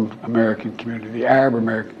Muslim American community, the Arab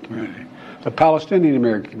American community, the Palestinian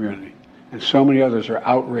American community, and so many others are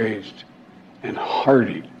outraged and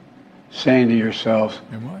hearty, saying to yourselves,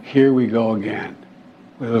 here we go again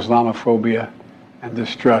with Islamophobia and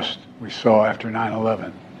distrust we saw after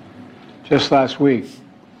 9/11. Just last week,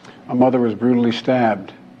 a mother was brutally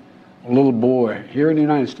stabbed. A little boy, here in the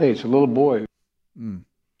United States, a little boy.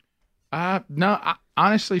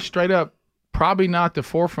 Honestly, straight up, probably not the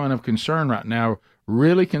forefront of concern right now.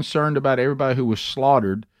 Really concerned about everybody who was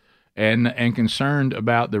slaughtered, and concerned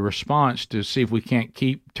about the response to see if we can't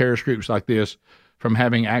keep terrorist groups like this from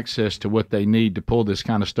having access to what they need to pull this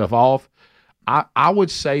kind of stuff off. I would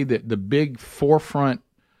say that the big forefront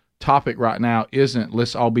topic right now isn't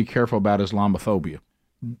let's all be careful about Islamophobia.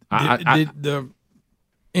 Did the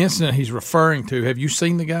incident he's referring to, have you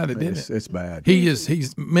seen the guy that did it? It's bad.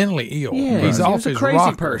 He's mentally ill. Yeah, he's off a his crazy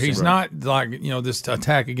rocker. person. He's not like this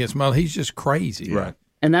attack against Mother. He's just crazy. Right.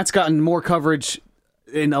 And that's gotten more coverage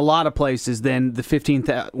in a lot of places than the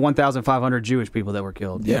 1,500 Jewish people that were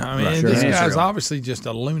killed. Yeah, I mean, this guy's obviously just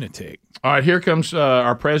a lunatic. All right, here comes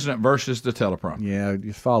our president versus the teleprompter. Yeah,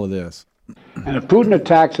 just follow this. And if Putin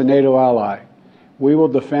attacks a NATO ally, we will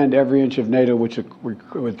defend every inch of NATO which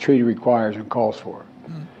the treaty requires and calls for.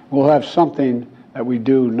 We'll have something that we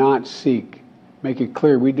do not seek. Make it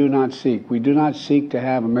clear, we do not seek. We do not seek to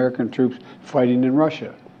have American troops fighting in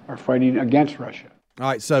Russia or fighting against Russia. All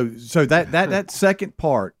right, so that second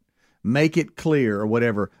part, make it clear or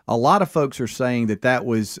whatever. A lot of folks are saying that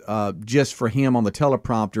was just for him on the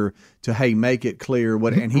teleprompter to make it clear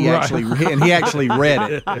what, and he actually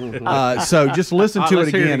read it. So just listen to it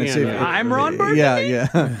again and see. I'm Ron Burgundy.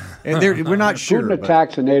 Yeah. And we're not sure. Putin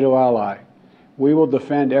attacks a NATO ally, we will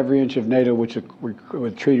defend every inch of NATO which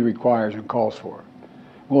the treaty requires and calls for.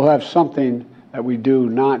 We'll have something that we do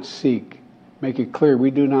not seek. Make it clear,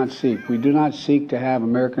 we do not seek. We do not seek to have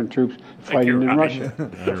American troops fighting in Russia,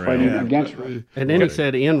 fighting against Russia. And then he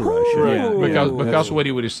said in Russia. Yeah, because what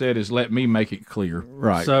he would have said is, let me make it clear.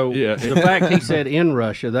 Right. So the fact he said in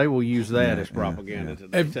Russia, they will use that as propaganda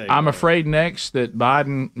today. I'm afraid next that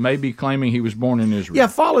Biden may be claiming he was born in Israel. Yeah,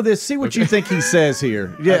 follow this. See what you think he says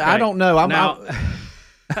here. Yeah, okay. I don't know.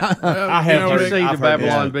 I have received the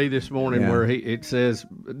Babylon Bee this morning where it says,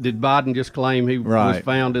 did Biden just claim he was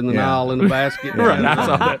found in the Nile in a basket? Right, I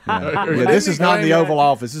saw that. Yeah, this is not in the Oval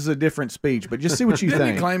Office. This is a different speech, but just see what you Didn't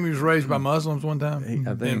think. he claim he was raised by Muslims one time?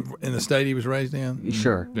 In the state he was raised in?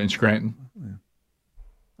 Sure. In Scranton?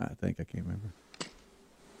 I think. I can't remember.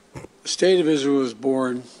 The state of Israel was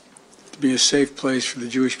born to be a safe place for the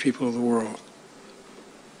Jewish people of the world.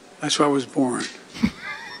 That's why I was born.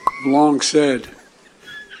 I've long said,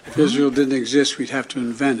 if Israel didn't exist, we'd have to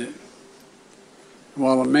invent it.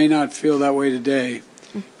 While it may not feel that way today,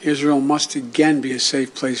 Israel must again be a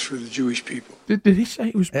safe place for the Jewish people. Did he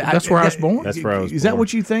say that's where I was born? That's where I was born. Is that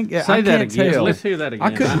what you think? Yeah, Say I that can't again. tell. Let's hear that again.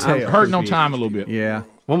 I couldn't tell. I'm hurting on time a little bit. Yeah.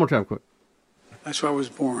 One more time, quick. That's why I was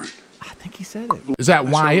born. I think he said it. Is that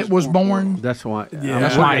why it was born? That's why. Yeah,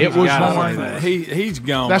 that's why it was born. He's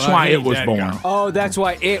gone. That's why it was born. Oh, that's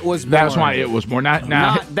why it was born. That's why it was born.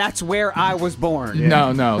 Not that's where I was born.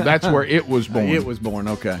 No, that's where it was born. It was born.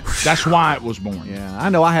 Okay. That's why it was born. Yeah, I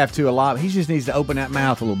know. I have to a lot. He just needs to open that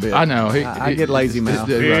mouth a little bit. I know. I get lazy mouth.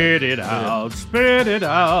 Spit it out. Spit it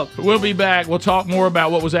out. We'll be back. We'll talk more about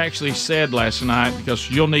what was actually said last night because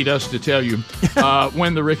you'll need us to tell you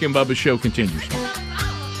when the Rick and Bubba show continues.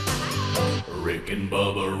 Rick and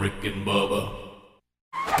Bubba, Rick and Bubba.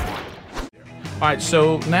 All right,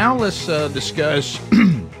 so now let's discuss,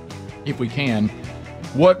 if we can,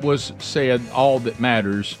 what was said. All that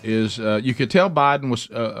matters is you could tell Biden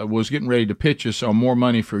was getting ready to pitch us on more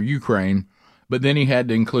money for Ukraine, but then he had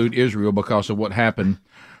to include Israel because of what happened,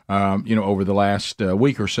 over the last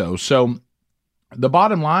week or so. So the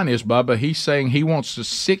bottom line is, Bubba, he's saying he wants the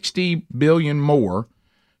 $60 billion more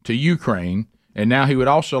to Ukraine, and now he would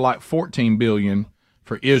also like $14 billion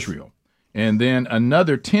for Israel, and then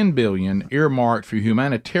another $10 billion earmarked for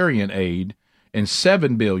humanitarian aid, and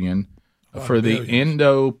 $7 billion for the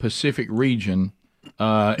Indo-Pacific region,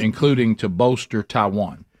 including to bolster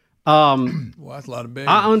Taiwan. Well, that's a lot of billions.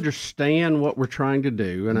 I understand what we're trying to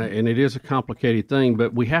do, and it is a complicated thing,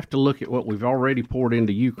 but we have to look at what we've already poured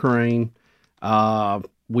into Ukraine.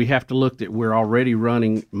 We have to look that we're already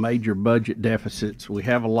running major budget deficits. We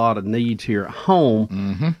have a lot of needs here at home.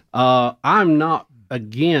 Mm-hmm. I'm not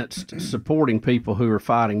against supporting people who are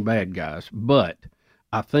fighting bad guys, but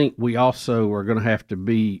I think we also are going to have to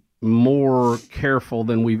be more careful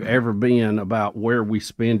than we've ever been about where we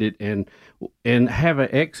spend it and have an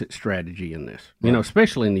exit strategy in this. You know,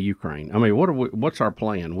 especially in the Ukraine. I mean, what's our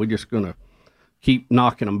plan? We're just going to keep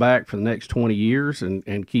knocking them back for the next 20 years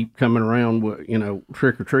and keep coming around with,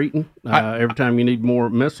 trick or treating every time you need more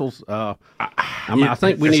missiles. I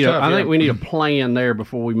think we need a plan there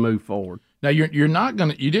before we move forward. Now you're not going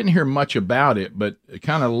to. You didn't hear much about it, but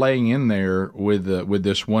kind of laying in there with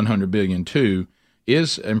this $100 billion too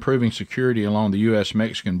is improving security along the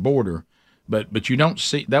U.S.-Mexican border. But you don't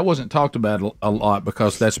see that wasn't talked about a lot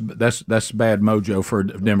because that's bad mojo for a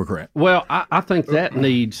Democrat. Well, I think that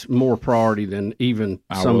needs more priority than even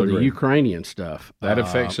some of the Ukrainian stuff. That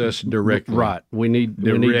affects us directly. Right. We need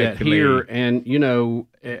that here. And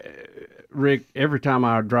Rick, every time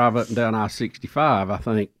I drive up and down I-65, I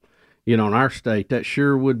think, in our state, that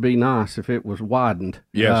sure would be nice if it was widened.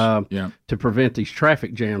 Yes. To prevent these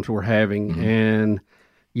traffic jams we're having. Mm-hmm. And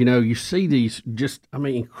you see these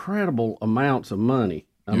incredible amounts of money.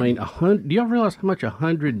 I mean, do y'all realize how much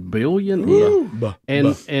 $100 billion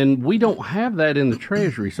is? And we don't have that in the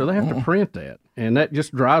Treasury, so they have to print that, and that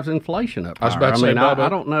just drives inflation up. I was about to say, Bubba, I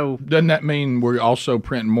don't know. Doesn't that mean we're also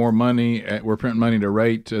printing more money? We're printing money at a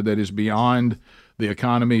rate that is beyond the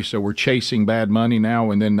economy, so we're chasing bad money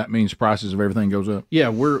now, and then that means prices of everything goes up. Yeah,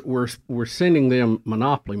 we're sending them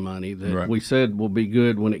monopoly money that we said will be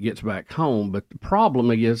good when it gets back home. But the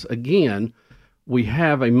problem is, again, we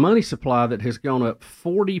have a money supply that has gone up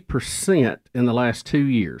 40% in the last 2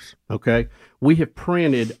 years. Okay, we have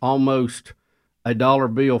printed almost a dollar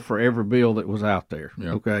bill for every bill that was out there.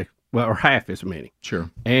 Yep. Okay, well, or half as many.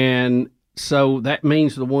 Sure. And so that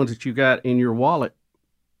means the ones that you got in your wallet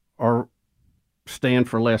stand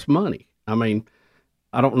for less money. I mean,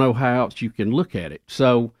 I don't know how else you can look at it.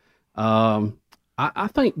 So, I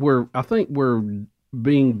think we're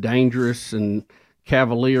being dangerous and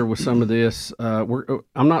cavalier with some of this.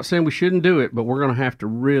 I'm not saying we shouldn't do it, but we're going to have to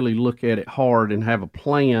really look at it hard and have a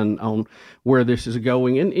plan on where this is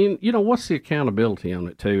going. And what's the accountability on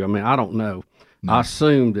it too? I mean, I don't know. No. I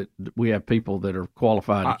assume that we have people that are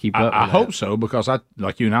qualified to keep up. I hope so, because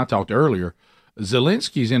like you and I talked earlier,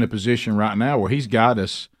 Zelensky's in a position right now where he's got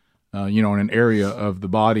us, in an area of the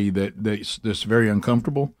body that's very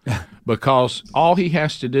uncomfortable, because all he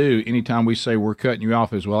has to do anytime we say we're cutting you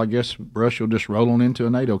off is, well, I guess Russia will just roll on into a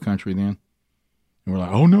NATO country then. And we're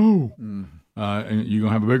like, oh, no, and you're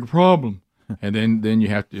going to have a bigger problem. And then you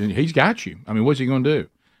have to – he's got you. I mean, what's he going to do?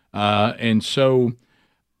 And so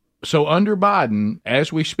under Biden,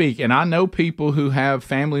 as we speak, and I know people who have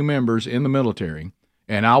family members in the military,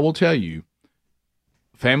 and I will tell you,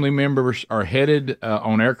 family members are headed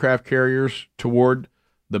on aircraft carriers toward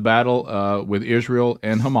the battle with Israel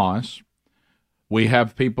and Hamas. We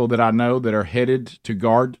have people that I know that are headed to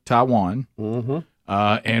guard Taiwan. Mm-hmm.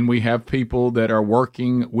 And we have people that are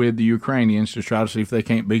working with the Ukrainians to try to see if they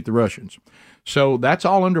can't beat the Russians. So that's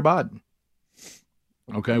all under Biden.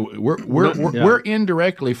 Okay, we're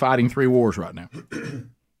indirectly fighting 3 wars right now.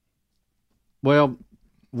 Well,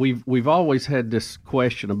 we've always had this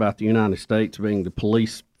question about the United States being the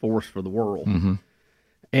police force for the world. Mm-hmm.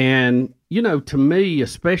 And You know, to me,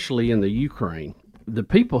 especially in the Ukraine, the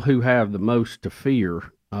people who have the most to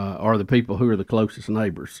fear are the people who are the closest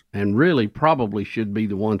neighbors, and really probably should be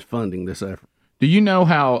the ones funding this effort. Do you know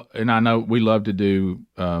how? And I know we love to do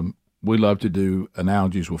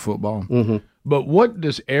analogies with football. Mm-hmm. But what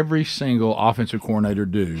does every single offensive coordinator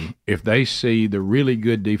do if they see the really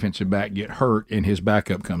good defensive back get hurt and his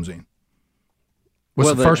backup comes in?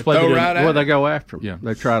 What's the first play they do? Well, they go after him. Yeah,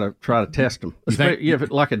 they try to test him. If it,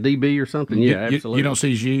 like a DB or something. You, Yeah, absolutely. You don't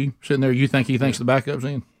see G sitting there. You think he thinks the backup's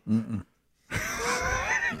in? Mm-mm.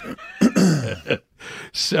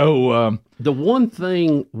 So the one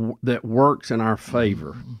thing that works in our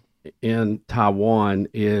favor in Taiwan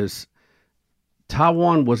is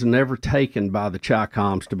Taiwan was never taken by the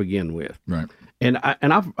Chi-Coms to begin with. Right. And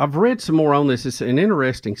I've read some more on this. It's an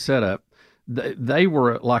interesting setup. They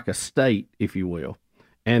were like a state, if you will.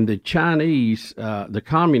 And the Chinese, the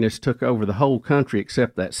communists took over the whole country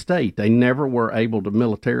except that state. They never were able to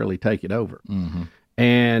militarily take it over. Mm-hmm.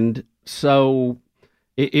 And so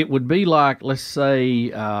it would be like, let's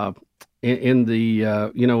say, in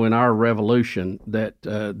the, in our revolution, that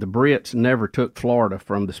the Brits never took Florida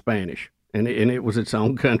from the Spanish. And it was its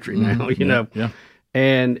own country now, you know. Yeah.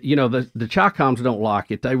 And, the Chi-Coms don't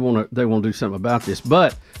like it. They want to do something about this.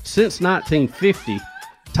 But since 1950,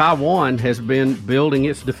 Taiwan has been building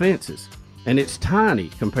its defenses, and it's tiny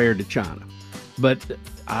compared to China. But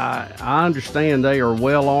I understand they are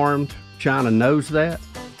well armed. China knows that,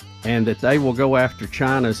 and that they will go after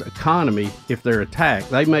China's economy if they're attacked.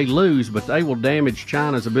 They may lose, but they will damage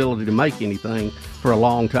China's ability to make anything for a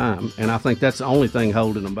long time. And I think that's the only thing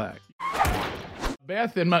holding them back.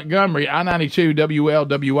 Beth in Montgomery, I-92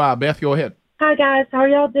 WLWI. Beth, go ahead. Hi, guys. How are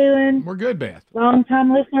y'all doing? We're good, Beth.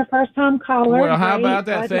 Long-time listener, first-time caller. Well, how Great. about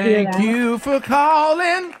that? Glad Thank you for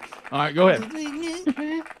calling. All right, go ahead.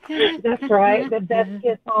 That's right. The best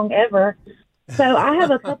Kiss song ever. So I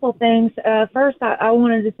have a couple things. First, I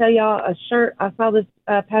wanted to tell y'all a shirt I saw this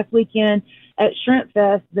past weekend at Shrimp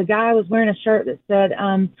Fest. The guy was wearing a shirt that said,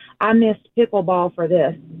 I missed pickleball for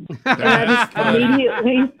this. And I just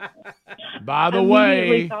immediately... By the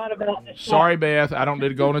way, thought about this. Sorry, Beth, I don't need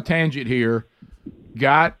to go on a tangent here.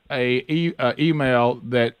 Got a email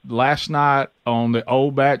that last night on the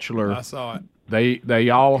Old Bachelor. I saw it. They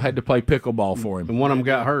all had to play pickleball for him. And one of them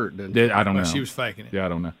got hurt. I don't know. She was faking it. Yeah, I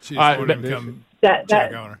don't know. She just wanted him to come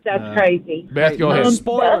check on her. That's crazy. Beth, go ahead.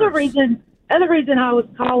 The other reason I was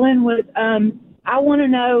calling was I want to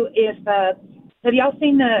know if have y'all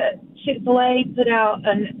seen the Chick-fil-A put out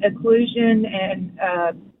an inclusion and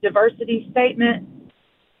diversity statement?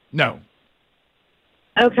 No.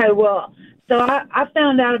 Okay, well, so I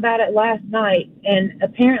found out about it last night, and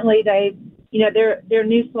apparently they, their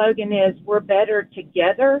new slogan is "We're better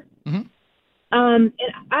together." Mm-hmm. And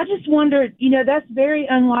I just wondered, that's very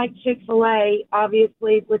unlike Chick-fil-A,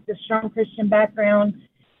 obviously with the strong Christian background.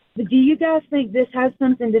 But do you guys think this has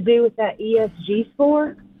something to do with that ESG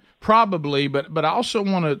score? Probably, but I also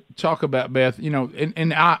want to talk about, Beth,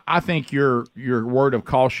 and I think your word of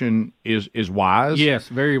caution is wise. Yes,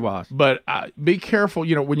 very wise. But be careful,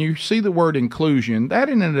 when you see the word inclusion, that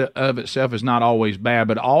in and of itself is not always bad,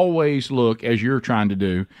 but always look, as you're trying to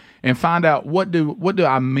do, and find out what do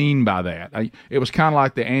I mean by that. It was kind of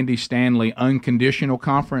like the Andy Stanley Unconditional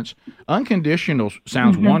Conference. Unconditional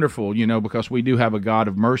sounds wonderful, because we do have a God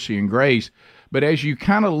of mercy and grace. But as you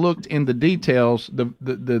kind of looked in the details,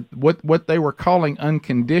 what they were calling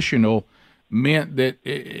unconditional meant that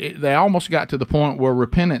they almost got to the point where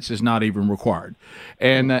repentance is not even required,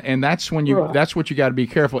 and that's when that's what you got to be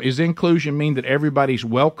careful. Is inclusion mean that everybody's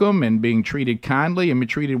welcome and being treated kindly and be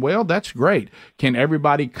treated well? That's great. Can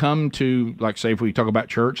everybody come to, like, say, if we talk about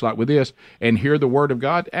church, like with this, and hear the word of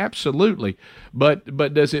God? Absolutely. But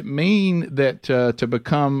does it mean that to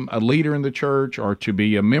become a leader in the church or to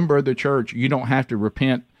be a member of the church, you don't have to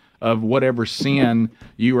repent of whatever sin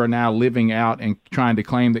you are now living out and trying to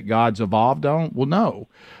claim that God's evolved on? Well, no.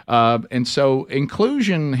 And so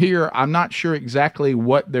inclusion here, I'm not sure exactly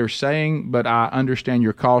what they're saying, but I understand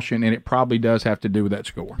your caution, and it probably does have to do with that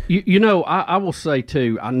score. I will say,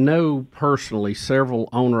 too, I know personally several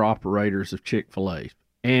owner-operators of Chick-fil-A,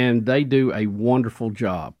 and they do a wonderful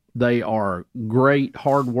job. They are great,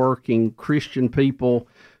 hardworking Christian people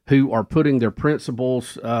who are putting their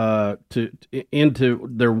principles into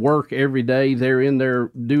their work every day. They're in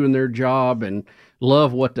there doing their job and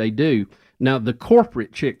love what they do. Now, the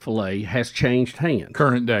corporate Chick-fil-A has changed hands.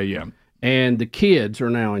 Current day, yeah. And the kids are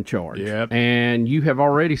now in charge. Yep. And you have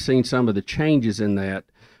already seen some of the changes in that.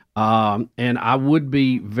 And I would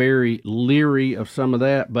be very leery of some of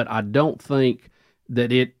that, but I don't think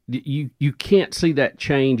that you can't see that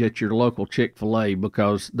change at your local Chick-fil-A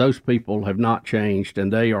because those people have not changed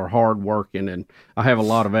and they are hardworking, and I have a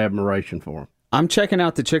lot of admiration for them. I'm checking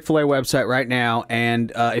out the Chick-fil-A website right now,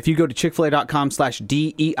 and if you go to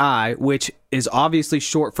chickfil-a.com/DEI, which is obviously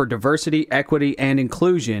short for Diversity, Equity, and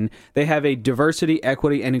Inclusion, they have a Diversity,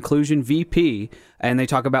 Equity, and Inclusion VP, and they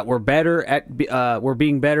talk about we're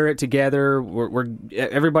being better at together, we're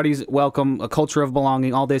everybody's welcome, a culture of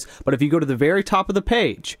belonging, all this. But if you go to the very top of the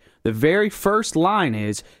page, the very first line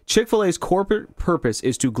is, Chick-fil-A's corporate purpose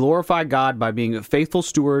is to glorify God by being a faithful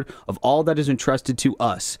steward of all that is entrusted to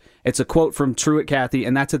us. It's a quote from Truett Cathy,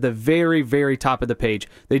 and that's at the very, very top of the page.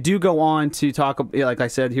 They do go on to talk, like I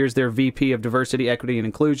said, here's their VP of Diversity, Equity, and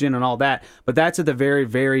Inclusion and all that, but that's at the very,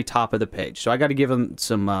 very top of the page. So I got to give them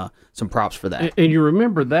some props for that. And you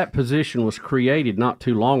remember that position was created not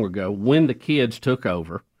too long ago when the kids took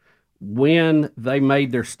over, when they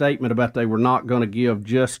made their statement about they were not going to give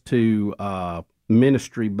just to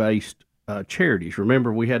ministry-based charities.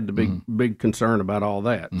 Remember, we had the big concern about all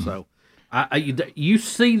that. So you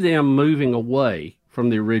see them moving away from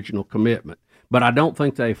the original commitment, but I don't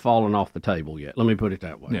think they've fallen off the table yet. Let me put it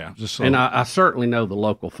that way. Yeah, and I certainly know the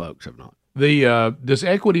local folks have not. Does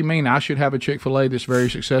equity mean I should have a Chick-fil-A that's very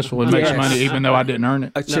successful and makes money even though I didn't earn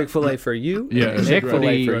it? A Chick-fil-A for you? Yeah,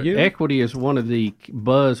 equity is one of the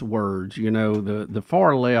buzzwords. You know, the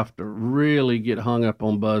far left really get hung up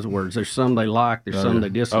on buzzwords. There's some they like, there's some they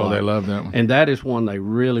dislike. Oh, they love that one. And that is one they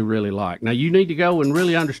really, really like. Now, you need to go and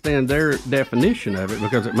really understand their definition of it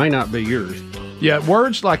because it may not be yours. Yeah,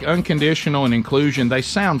 words like unconditional and inclusion, they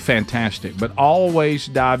sound fantastic, but always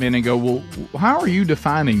dive in and go, well, how are you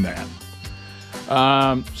defining that?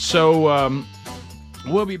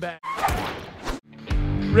 We'll be back.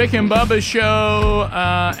 Rick and Bubba show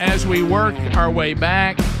as we work our way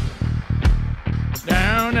back.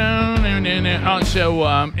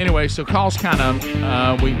 Anyway, so calls kind of,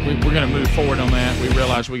 we're going to move forward on that. We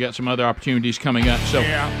realize we got some other opportunities coming up. So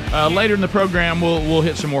later in the program, we'll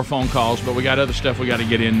hit some more phone calls, but we got other stuff we got to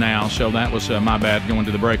get in now. So that was my bad going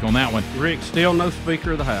to the break on that one. Rick, still no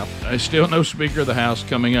Speaker of the House. Still no Speaker of the House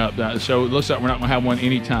coming up. So it looks like we're not going to have one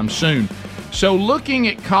anytime soon. So looking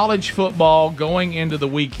at college football going into the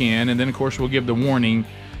weekend, and then, of course, we'll give the warning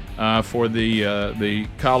for the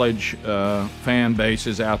college fan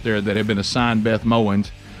bases out there that have been assigned Beth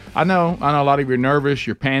Mowins. I know a lot of you are nervous,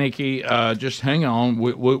 you're panicky. Just hang on.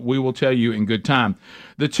 We will tell you in good time.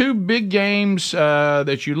 The two big games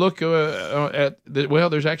that you look at,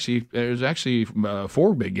 there's actually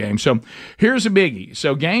 4 big games. So here's a biggie.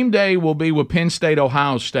 So game day will be with Penn State,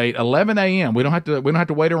 Ohio State, 11 a.m. We don't have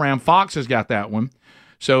to wait around. Fox has got that one.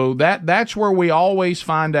 So that's where we always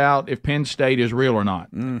find out if Penn State is real or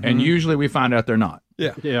not. Mm-hmm. And usually we find out they're not.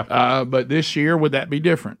 Yeah. But this year, would that be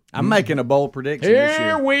different? I'm making a bold prediction this year.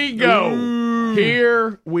 Here we go. Ooh.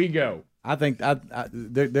 Here we go. I think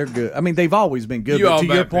they're good. I mean, they've always been good. But to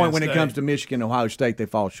your point, when it comes to Michigan, Ohio State, they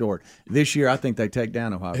fall short. This year, I think they take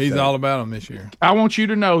down Ohio State. He's all about them this year. I want you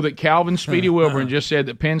to know that Calvin Speedy Wilburn just said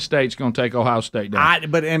that Penn State's going to take Ohio State down.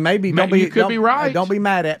 You could be right. Don't be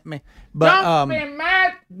mad at me. But don't be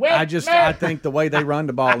mad with I think the way they run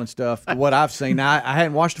the ball and stuff, what I've seen, I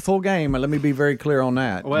hadn't watched the full game. Let me be very clear on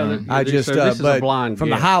that. Well, this is a blind from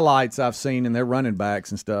guess. the highlights I've seen and their running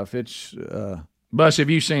backs and stuff. It's Bus, have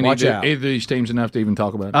you seen either of these teams enough to even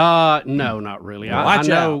talk about it? No, not really. Watch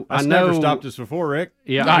out. I know. Never stopped us before, Rick.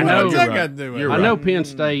 Yeah, I know. I know Penn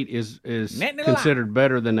State is considered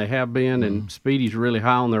better than they have been, and Speedy's really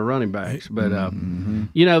high on their running backs. But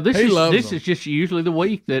this is just usually the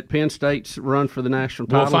week that Penn State's run for the national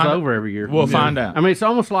titles over every year. We'll find out. I mean, it's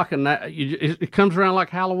almost like it comes around like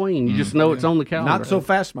Halloween. You just know it's on the calendar. Not so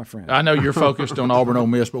fast, my friend. I know you're focused on Auburn Ole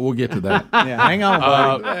Miss, but we'll get to that. Hang on,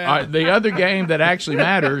 buddy. The other game that actually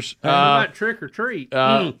matters. Trick or treat.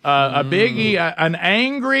 A biggie, an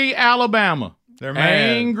angry Alabama.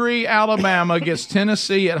 Angry Alabama gets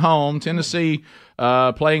Tennessee at home. Tennessee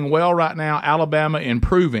playing well right now. Alabama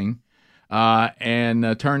improving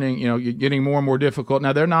and turning, getting more and more difficult.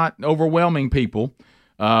 Now, they're not overwhelming people,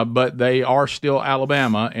 but they are still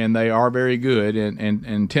Alabama, and they are very good.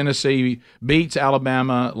 And Tennessee beats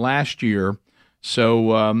Alabama last year.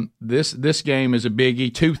 So this game is a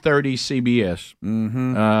biggie. 2:30 CBS.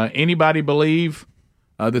 Mm-hmm. Anybody believe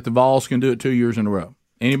that the Vols can do it 2 years in a row?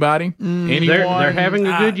 Anybody? Anyone? They're having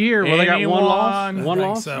a good year. Well, they got one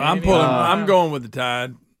loss. So I'm going with the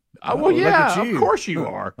Tide. Well, look yeah, at you. of course you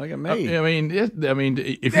are. Look at me. I mean, if Yeah,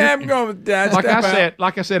 you, I'm going with that. like Step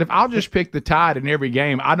I said, if I'll just pick the Tide in every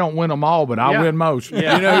game, I don't win them all, but I'll win most. You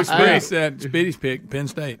know who Speedy said? Speedy's pick Penn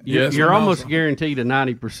State. You're almost guaranteed a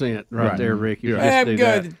 90% right there, Rick. If you just do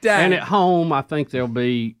that. And at home, I think they'll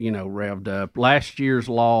be revved up. Last year's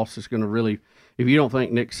loss is going to really. If you don't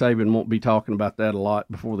think Nick Saban won't be talking about that a lot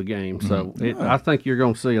before the game, so I think you're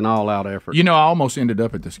going to see an all-out effort. I almost ended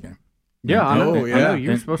up at this game. Yeah, I know. I know.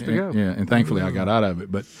 You're supposed to go. Yeah, and thankfully I got out of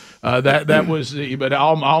it. But that was. But I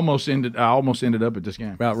almost ended up at this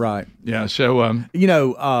game. About right. Yeah. So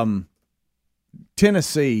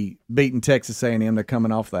Tennessee beating Texas A&M. They're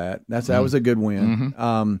coming off that. That was a good win.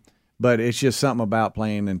 But it's just something about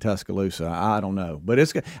playing in Tuscaloosa. I don't know, but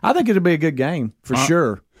I think it'll be a good game for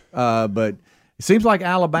sure. But it seems like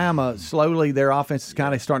Alabama slowly their offense is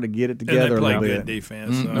kind of starting to get it together and they play a little good bit.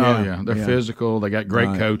 defense. So. They're physical. They got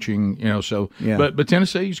great coaching. So but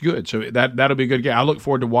Tennessee's good. So that'll be a good game. I look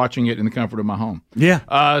forward to watching it in the comfort of my home. Yeah.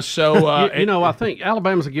 I think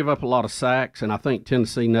Alabama's will give up a lot of sacks, and I think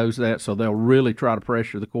Tennessee knows that, so they'll really try to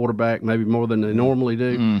pressure the quarterback maybe more than they normally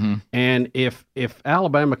do. Mm-hmm. And if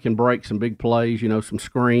Alabama can break some big plays, some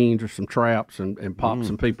screens or some traps and pop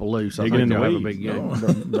some people loose, I think they'll have a big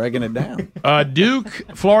game. Breaking it down.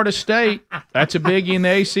 Duke, Florida State. That's a biggie in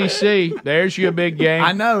the ACC. There's your big game.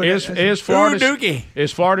 I know. Is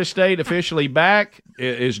Florida State officially back?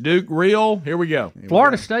 Is Duke real? Here we go.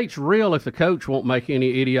 Florida State's real if the coach won't make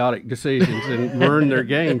any idiotic decisions and ruin their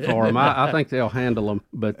game for them. I think they'll handle them.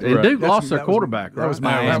 But Duke lost their quarterback. That was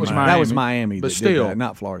Miami. But still, that,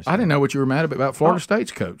 not Florida State. I didn't know what you were mad about Florida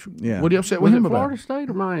State's coach. Yeah. What are you upset with him about? Florida State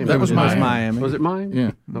or Miami? That was Miami. Was it Miami?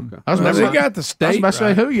 Yeah. Okay. I was about to got the state. I was about to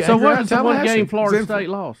say who you. So what was the one game Florida State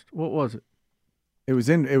lost? What was it?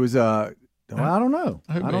 I don't know.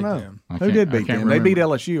 I don't know. them? Who did beat them? They beat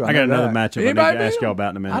LSU. I got another matchup I need to Anybody ask beat y'all about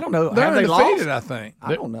in a minute. I don't know. They're Have they undefeated, lost? I think.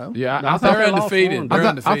 I don't know. Yeah, I thought they're undefeated.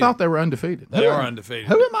 I thought they were undefeated. They are undefeated.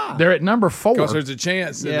 Who am I? They're at number 4. Because there's a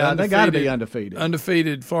chance that Yeah, they got to be undefeated.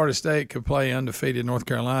 Undefeated Florida State could play undefeated North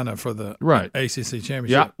Carolina for the ACC championship.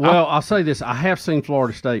 Yeah. Well, I'll say this: I have seen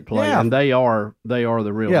Florida State play, and they are the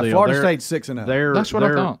real deal. Florida State's 6-0. That's what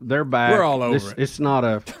I thought. They're back. We're all over it. It's not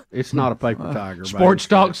a paper tiger. Sports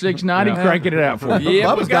Talk 690 cranking it out for you.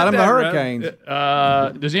 Bubba's got them the Hurricanes.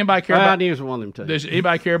 Does anybody care I about? knew it was one of them too. Does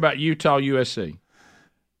anybody care about Utah USC?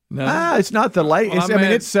 No. It's not the late. Well,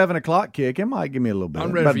 it's 7:00 kick. It might give me a little bit.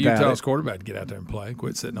 I'm ready for Utah's quarterback to get out there and play.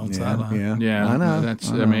 Quit sitting on the sideline. Yeah, I know.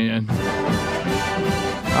 I mean.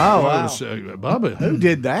 Oh, wow. Bubba. Who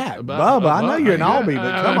did that? Bubba. I know you're an Albie,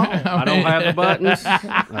 but come on. I don't have the buttons.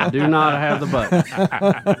 I do not have the buttons.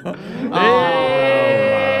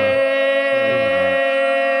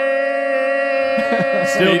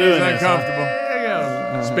 Still doing uncomfortable.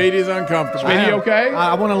 Speedy's uncomfortable. Speedy, okay?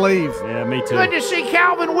 I want to leave. Yeah, me too. Good to see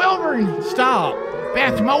Calvin Wilburn. Stop.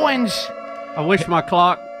 Beth Mowens. I wish my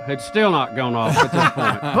clock had still not gone off at this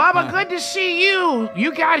point. Bubba, good to see you.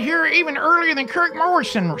 You got here even earlier than Kirk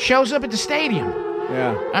Morrison shows up at the stadium.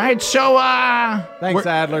 Yeah. All right, so thanks,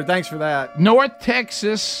 Adler. Thanks for that. North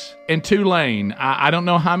Texas and Tulane. I don't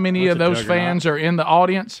know how many of those fans are in the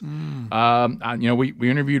audience. We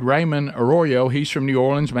interviewed Raymond Arroyo. He's from New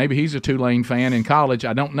Orleans. Maybe he's a Tulane fan in college.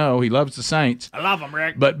 I don't know. He loves the Saints. I love them,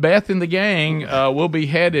 Rick. But Beth and the gang will be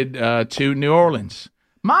headed to New Orleans.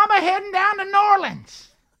 Mama heading down to New Orleans.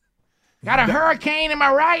 Got a hurricane in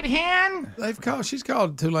my right hand. She's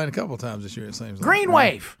called Tulane a couple times this year, it seems like. Green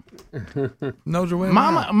wave. Knows her way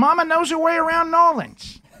around. Mama knows her way around New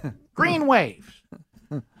Orleans. Green waves.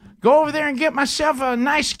 Go over there and get myself a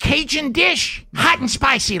nice Cajun dish, hot and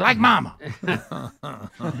spicy like Mama.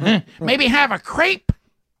 Maybe have a crepe.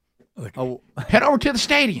 Head over to the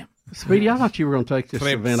stadium. Speedy, I thought you were going to take this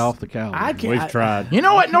event off the calendar. We've tried. You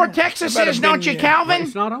know what North Texas is, don't you, Calvin?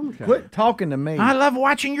 It's not on the calendar. Quit talking to me. I love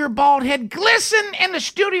watching your bald head glisten in the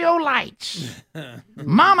studio lights.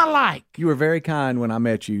 Mama like. You were very kind when I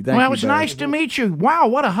met you. Thank you, it was nice to meet you. Wow,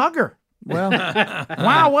 what a hugger. Well,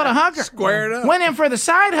 wow, what a hugger. Squared up. Went in for the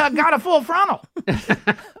side hug, got a full frontal.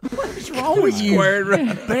 What's wrong with you? Squared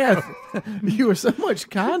up. Beth, you were so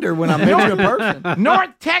much kinder when I met you in person.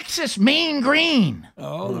 North Texas, mean green.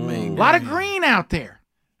 Oh, the mean green. A lot of green out there.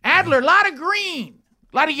 Adler, a lot of green.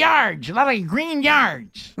 A lot of yards, a lot of green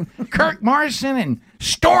yards. Kirk Morrison and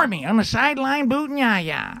Stormy on the sideline booting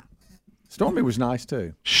yah-yah. Stormy was nice,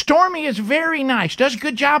 too. Stormy is very nice. Does a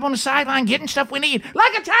good job on the sideline getting stuff we need.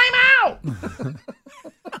 Like a timeout!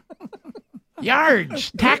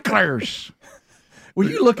 Yards, tacklers. Will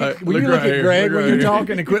you look at Greg when you're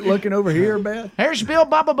talking and quit looking over here, Beth? Here's Bill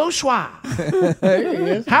Bubba Boussois. There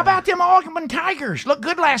he is. How about them Auburn Tigers? Looked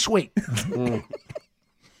good last week.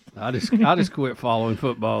 I just quit following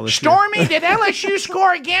football this year. Stormy, did LSU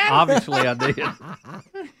score again? Obviously, I did.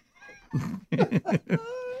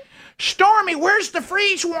 Stormy, where's the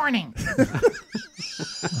freeze warning?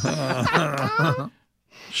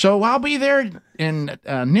 So I'll be there in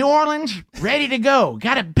New Orleans, ready to go.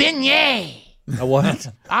 Got a beignet. A what?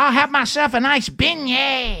 I'll have myself a nice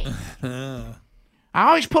beignet. I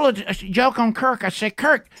always pull a joke on Kirk. I say,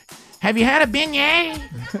 Kirk, have you had a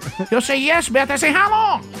beignet? He'll say, yes, Beth. I say, how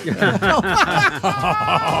long?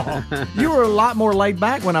 You were a lot more laid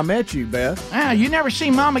back when I met you, Beth. You never see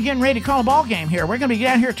Mama getting ready to call a ball game here. We're going to be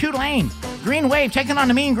down here 2-lane. Green wave taking on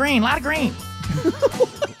the mean green. A lot of green.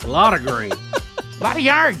 A lot of green. A lot of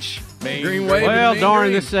yards. Green wave. Well,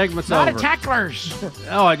 darn, this segment's a lot over. of tacklers.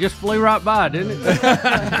 Oh, I just flew right by, didn't it?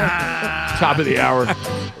 Top of the hour.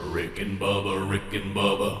 Rick and Bubba, Rick and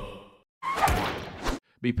Bubba.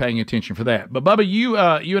 Be paying attention for that. But Bubba, you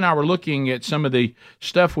and I were looking at some of the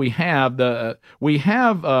stuff we have. We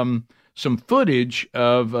have some footage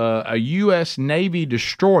of a U.S. Navy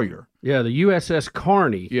destroyer. Yeah, the USS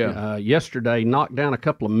Carney. Yeah. Yesterday knocked down a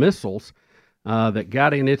couple of missiles that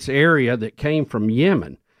got in its area that came from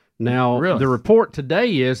Yemen. Now, the report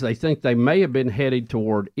today is they think they may have been headed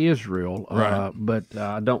toward Israel, right. But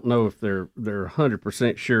I don't know if they're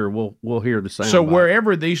 100% sure. We'll hear the same. So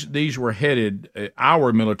wherever these were headed,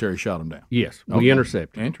 our military shot them down. Yes, we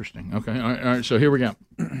intercepted. Interesting. Okay, all right. So here we go,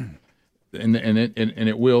 and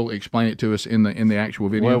it will explain it to us in the actual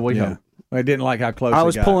video. Well, we hope. I didn't like how close I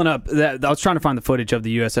was pulling up. I was trying to find the footage of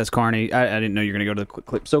the USS Carney. I didn't know you were going to go to the quick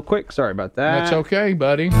clip so quick. Sorry about that. That's okay,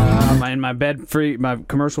 buddy. And my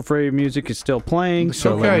commercial-free music is still playing, That's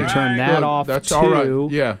so okay. let me turn that off. That's too. all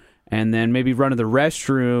right. Yeah. And then maybe run to the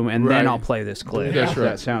restroom, and then I'll play this clip. That's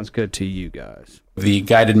right. That sounds good to you guys. The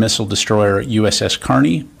guided missile destroyer USS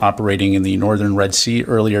Carney, operating in the northern Red Sea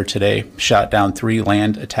earlier today, shot down 3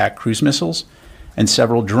 land attack cruise missiles and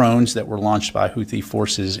several drones that were launched by Houthi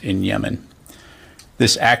forces in Yemen.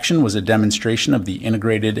 This action was a demonstration of the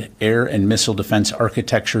integrated air and missile defense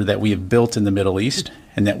architecture that we have built in the Middle East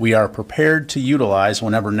and that we are prepared to utilize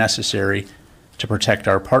whenever necessary to protect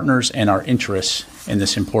our partners and our interests in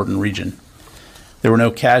this important region. There were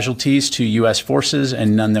no casualties to U.S. forces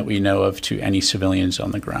and none that we know of to any civilians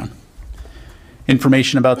on the ground.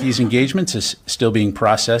 Information about these engagements is still being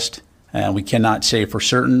processed. We cannot say for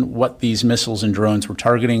certain what these missiles and drones were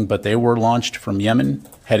targeting, but they were launched from Yemen,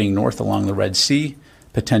 heading north along the Red Sea,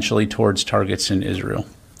 potentially towards targets in Israel.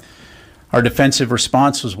 Our defensive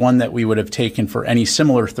response was one that we would have taken for any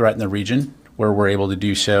similar threat in the region, where we're able to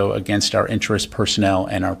do so against our interest personnel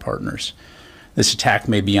and our partners. This attack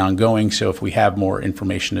may be ongoing, so if we have more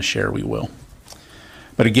information to share, we will.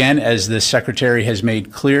 But again, as the Secretary has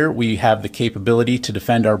made clear, we have the capability to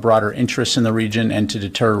defend our broader interests in the region and to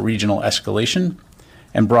deter regional escalation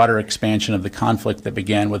and broader expansion of the conflict that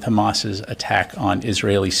began with Hamas's attack on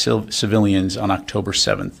Israeli civilians on October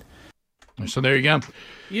 7th. So there you go.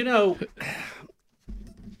 You know,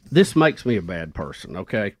 this makes me a bad person,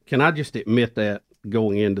 okay? Can I just admit that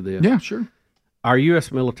going into this? Yeah, sure. Our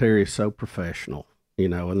U.S. military is so professional, you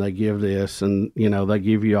know, and they give this and, you know, they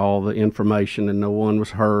give you all the information and no one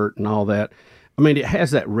was hurt and all that. I mean, it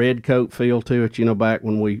has that red coat feel to it, you know, back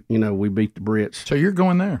when we beat the Brits. So you're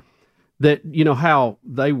going there. That, you know, how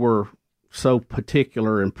they were so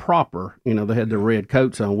particular and proper, you know, they had their red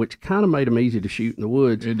coats on, which kind of made them easy to shoot in the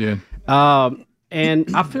woods. It did.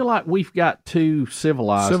 And I feel like we've got too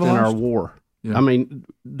civilized in our war. Yeah. I mean,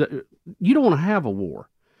 you don't want to have a war,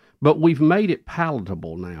 but we've made it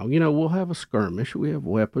palatable now. You know, we'll have a skirmish, we have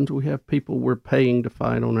weapons, we have people we're paying to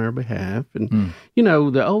fight on our behalf. And, you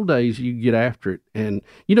know, the old days, you get after it. And,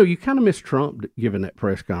 you know, you kind of miss Trump giving that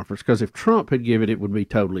press conference, because if Trump had given it, it would be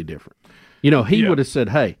totally different. You know, he would have said,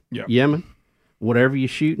 hey, Yemen, whatever you're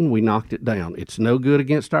shooting, we knocked it down. It's no good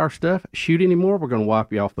against our stuff. Shoot anymore, we're going to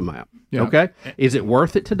wipe you off the map. Yeah. Okay? Is it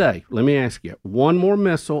worth it today? Let me ask you. One more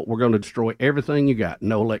missile, we're going to destroy everything you got.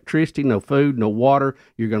 No electricity, no food, no water.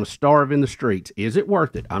 You're going to starve in the streets. Is it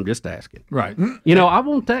worth it? I'm just asking. Right. You know, I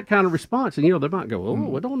want that kind of response. And, you know, they might go,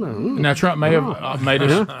 oh, I don't know. Now, Trump may have made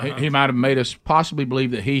us, he might have made us possibly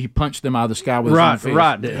believe that he punched them out of the sky with his own fist.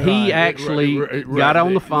 Right. He actually got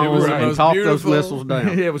on the phone and talked those missiles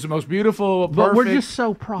down. Yeah, it was the most beautiful, perfect. But we're just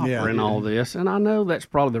so proper in all this. And I know that's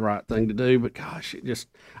probably the right thing to do. But, gosh,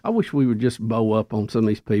 I wish we would just bow up on some of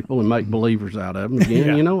these people and make believers out of them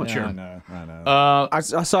again. You know what? Sure. I know. I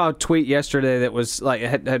saw a tweet yesterday that was like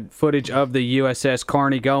had footage of the USS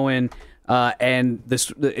Carney going, and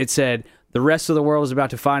it said the rest of the world is about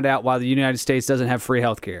to find out why the United States doesn't have free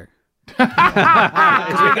health care. Because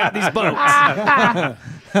we got these boats.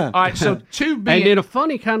 All right, so and in a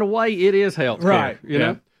funny kind of way, it is health care. Right. You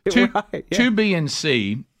know? to B and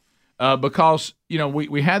C, because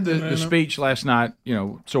we had the speech last night,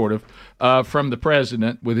 sort of from the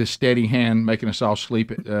president with his steady hand making us all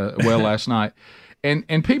sleep well last night,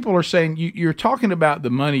 and people are saying you're talking about the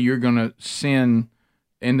money you're going to send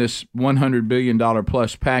in this $100 billion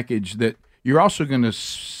plus package, that you're also going to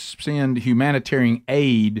send humanitarian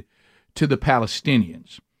aid to the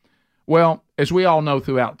Palestinians. Well, as we all know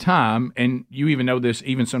throughout time, and you even know this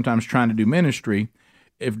even sometimes trying to do ministry,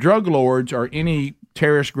 if drug lords or any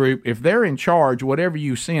terrorist group, if they're in charge, whatever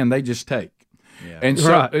you send, they just take. Yeah.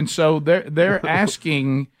 And so they're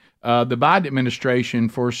asking the Biden administration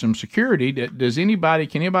for some security. Can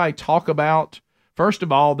anybody talk about, first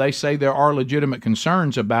of all, they say there are legitimate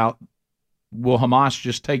concerns about, will Hamas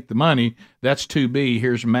just take the money? That's 2B.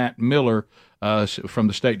 Here's Matt Miller from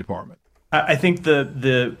the State Department. I think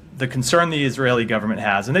the concern the Israeli government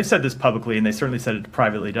has, and they've said this publicly, and they certainly said it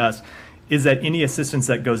privately to us, is that any assistance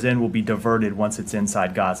that goes in will be diverted once it's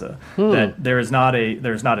inside Gaza. That there's not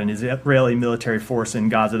an Israeli military force in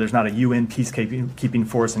Gaza. There's not a UN peacekeeping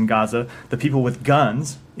force in Gaza. The people with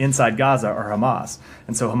guns inside Gaza are Hamas,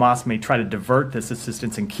 and so Hamas may try to divert this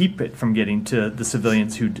assistance and keep it from getting to the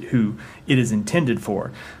civilians who it is intended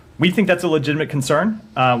for. We think that's a legitimate concern.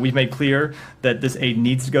 We've made clear that this aid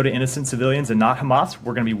needs to go to innocent civilians and not Hamas.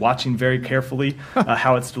 We're going to be watching very carefully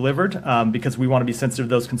how it's delivered because we want to be sensitive to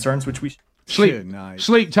those concerns, which we sleep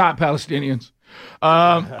tight, Palestinians.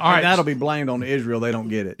 All right, that'll be blamed on Israel. They don't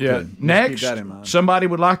get it. Yeah. Next, somebody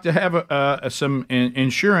would like to have some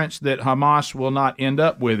insurance that Hamas will not end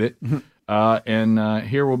up with it. And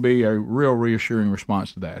here will be a real reassuring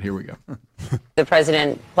response to that. Here we go. The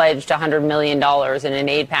president pledged $100 million in an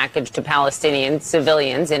aid package to Palestinian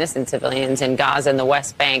civilians, innocent civilians in Gaza and the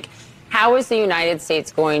West Bank. How is the United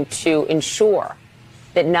States going to ensure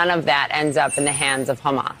that none of that ends up in the hands of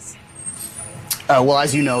Hamas? Well,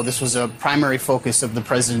 as you know, this was a primary focus of the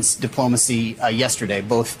president's diplomacy yesterday,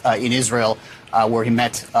 both in Israel, where he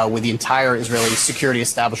met with the entire Israeli security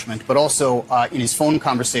establishment, but also in his phone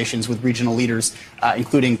conversations with regional leaders,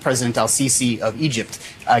 including President al-Sisi of Egypt.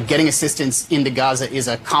 Getting assistance into Gaza is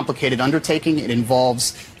a complicated undertaking. It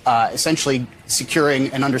involves essentially securing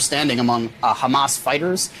an understanding among Hamas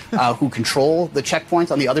fighters who control the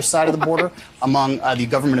checkpoint on the other side of the border, among the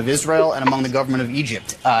government of Israel and among the government of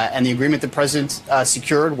Egypt. And the agreement the president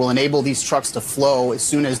secured will enable these trucks to flow as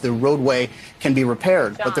soon as the roadway can be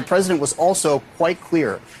repaired. But the president was also quite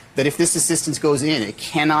clear that if this assistance goes in, it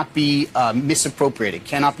cannot be misappropriated,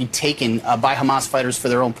 cannot be taken by Hamas fighters for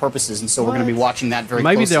their own purposes. And so we're going to be watching that very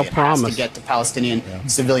closely. They'll promise to get to Palestinian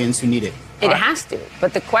civilians who need it. It has to.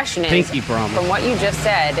 But the question is, from what you just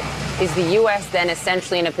said, is the U.S. then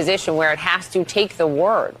essentially in a position where it has to take the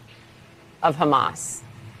word of Hamas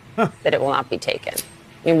that it will not be taken?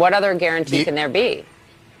 I mean, what other guarantee can there be?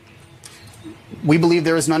 We believe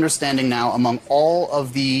there is an understanding now among all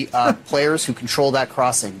of the players who control that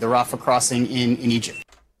crossing, the Rafah crossing in Egypt.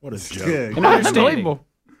 What a joke. Unbelievable.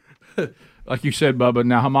 Like you said, Bubba,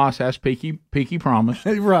 now Hamas has peaky promise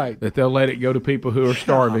right, that they'll let it go to people who are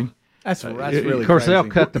starving. That's really of course, crazy. they'll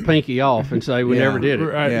cut the pinky off and say we never did it.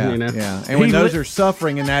 Right. Yeah, you know? yeah. And when those are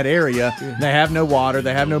suffering in that area, they have no water,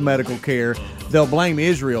 they have no medical care, they'll blame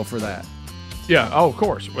Israel for that. Yeah, of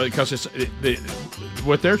course, because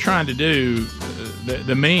what they're trying to do,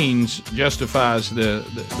 the means justifies the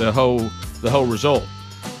whole result.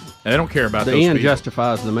 And they don't care about the those end people.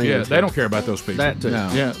 Justifies the means. Yeah, they don't care about those people. That too. No.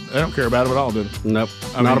 Yeah, they don't care about them at all, do they? Nope,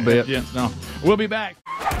 not a bit. Yeah, no. We'll be back.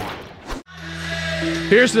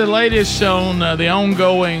 Here's the latest on the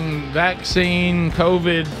ongoing vaccine,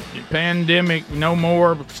 COVID pandemic. No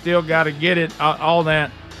more, still got to get it. All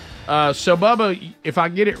that. So, Bubba, if I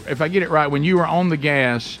get it right, when you were on the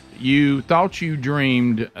gas, you thought you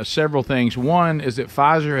dreamed several things. One is that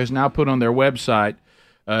Pfizer has now put on their website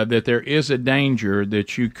that there is a danger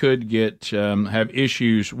that you could get have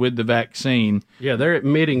issues with the vaccine. Yeah, they're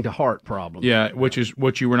admitting to heart problems. Yeah, which is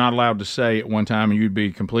what you were not allowed to say at one time, and you'd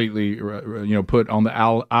be completely put on the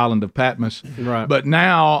island of Patmos. Right. But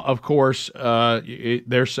now, of course,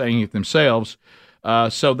 they're saying it themselves.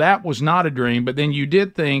 So that was not a dream. But then you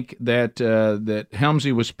did think that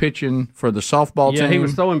Helmsy was pitching for the softball team. Yeah, he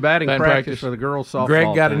was throwing batting practice for the girls' softball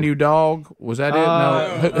Greg got team. a new dog. Was that it?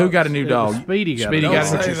 No. Who got a new dog? Speedy got Speedy a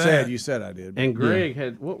got dog. a You said. You said I did. And Greg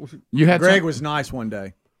had what was it? You had Greg was nice one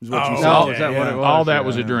day. Is what you said. No, is that what it was? All that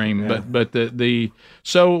was a dream. Yeah. But the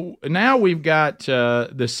so now we've got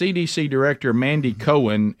the CDC director Mandy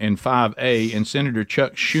Cohen in 5A and Senator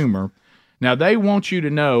Chuck Schumer. Now, they want you to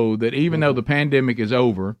know that even though the pandemic is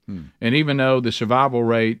over and even though the survival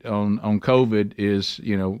rate on COVID is,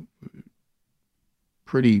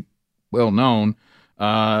 pretty well known,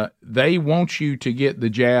 they want you to get the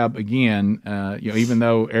jab again, even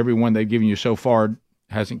though everyone they've given you so far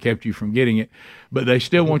hasn't kept you from getting it, but they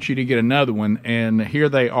still want you to get another one, and here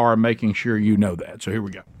they are making sure you know that. So here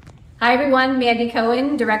we go. Hi, everyone. Maggie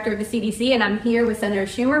Cohen, Director of the CDC, and I'm here with Senator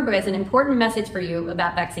Schumer, who has an important message for you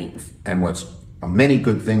about vaccines. And what's many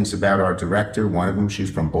good things about our director. One of them,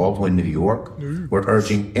 she's from Baldwin, New York. We're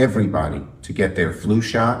urging everybody to get their flu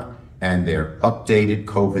shot and their updated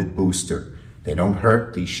COVID booster. They don't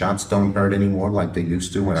hurt. These shots don't hurt anymore like they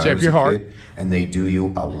used to when I was a kid. And they do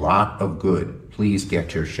you a lot of good. Please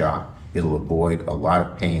get your shot. It'll avoid a lot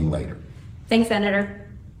of pain later. Thanks, Senator.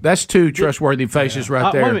 That's two trustworthy faces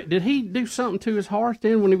right there. Wait a minute. Did he do something to his heart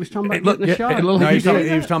then when he was talking about getting the shot? No, he was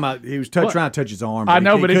talking about trying to touch his arm. I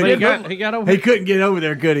know, but he got over. He couldn't get over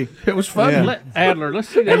there, could he? It was funny. Yeah. Adler, let's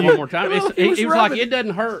see that one more time. He was like, it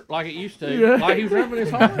doesn't hurt like it used to. Yeah. Like he was rubbing his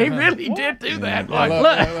heart. He really did do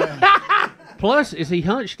that. Plus, is he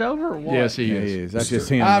hunched over or what? Yes, he is. That's just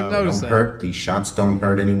him. I've noticed that. Hurt. These shots don't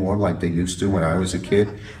hurt anymore like they used to when I was a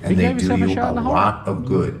kid. And they do you a lot of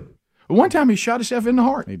good. One time he shot himself in the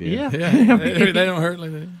heart. He did. Yeah. They don't hurt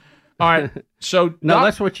like that. All right. So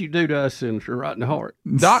that's what you do to us, Senator, right in the heart.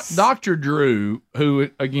 Dr. Drew, who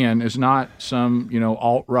again is not some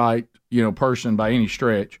alt-right person by any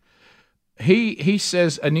stretch, he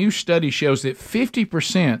says a new study shows that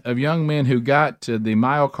 50% of young men who got the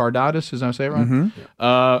myocarditis, as I say it right,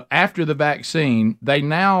 after the vaccine, they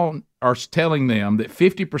now are telling them that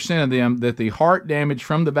 50% of them that the heart damage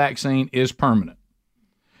from the vaccine is permanent.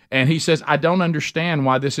 And he says, I don't understand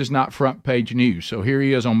why this is not front page news. So here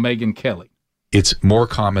he is on Megyn Kelly. It's more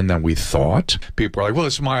common than we thought. People are like, well,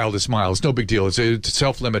 it's mild, it's no big deal, it's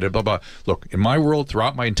self-limited, blah, blah. Look, in my world,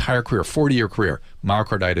 throughout my entire career, 40-year career,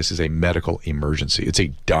 myocarditis is a medical emergency. It's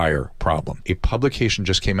a dire problem. A publication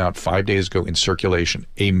just came out 5 days ago in Circulation,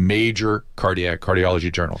 a major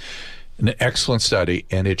cardiology journal. An excellent study,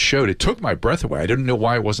 and it took my breath away. I didn't know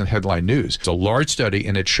why it wasn't headline news. It's a large study,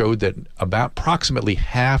 and it showed that approximately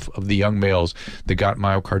half of the young males that got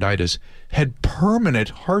myocarditis had permanent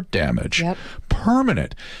heart damage. Yep.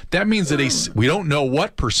 Permanent. That means that we don't know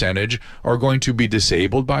what percentage are going to be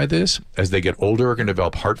disabled by this as they get older, are going to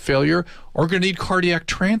develop heart failure, or going to need cardiac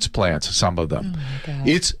transplants, some of them.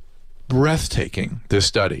 It's breathtaking, this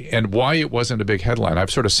study, and why it wasn't a big headline.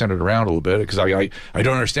 I've sort of sent it around a little bit because I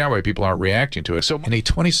don't understand why people aren't reacting to it. So in a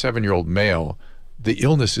 27-year-old male, the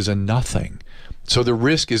illness is a nothing. So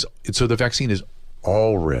the vaccine is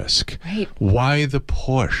all risk. Right. Why the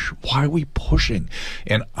push? Why are we pushing?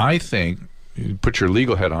 And I think, put your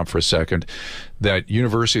legal head on for a second, that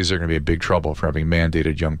universities are going to be in big trouble for having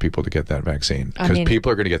mandated young people to get that vaccine, because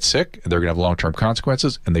people are going to get sick, and they're going to have long-term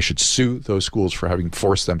consequences, and they should sue those schools for having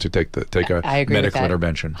forced them to take a I agree medical with that.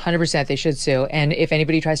 intervention. 100% they should sue. And if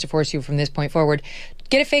anybody tries to force you from this point forward,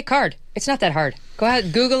 get a fake card. It's not that hard. Go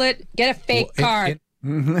ahead, Google it, get a fake card.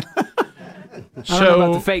 I don't know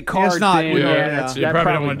about the fake card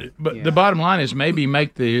thing. But the bottom line is maybe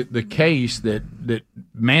make the case that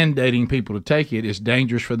mandating people to take it is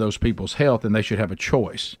dangerous for those people's health, and they should have a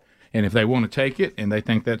choice. And if they want to take it and they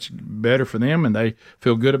think that's better for them and they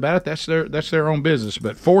feel good about it, that's their own business.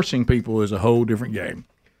 But forcing people is a whole different game.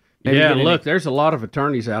 Yeah, look, there's a lot of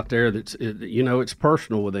attorneys out there that's it's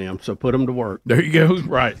personal with them, so put them to work. There you go.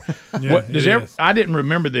 Right. I didn't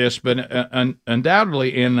remember this, but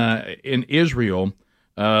undoubtedly in Israel,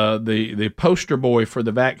 the poster boy for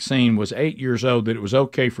the vaccine was 8 years old, that it was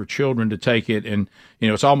okay for children to take it. And,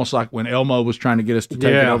 it's almost like when Elmo was trying to get us to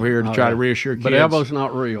take it over here to try to reassure kids. But Elmo's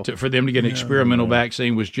not real. For them to get an experimental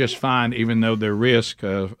vaccine was just fine, even though their risk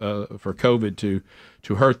for COVID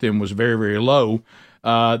to hurt them was very, very low.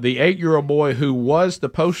 The 8-year-old boy who was the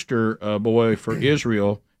poster boy for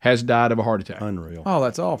Israel has died of a heart attack. Unreal. Oh,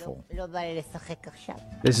 that's awful.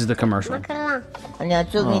 This is the commercial. With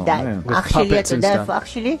puppets and stuff.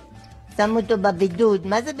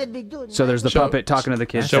 So there's the puppet talking to the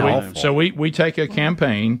kids. So we take a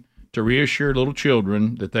campaign to reassure little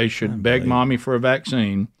children that they should beg mommy for a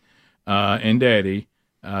vaccine and daddy,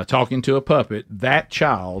 talking to a puppet. That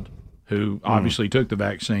child, who obviously took the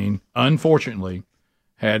vaccine, unfortunately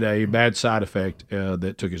had a bad side effect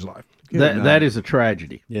that took his life. That is a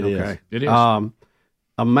tragedy. It is. It is.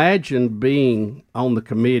 Imagine being on the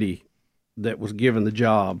committee that was given the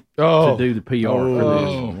job to do the PR for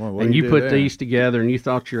this. And you put these together and you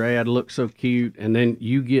thought your ad looked so cute, and then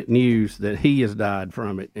you get news that he has died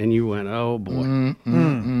from it, and you went, oh boy.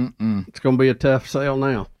 It's going to be a tough sell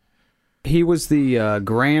now. He was the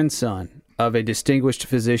grandson of a distinguished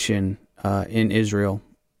physician in Israel,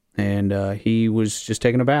 and he was just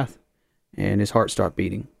taking a bath, and his heart started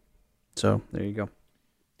beating. So there you go.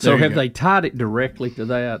 So have they tied it directly to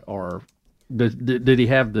that, or did he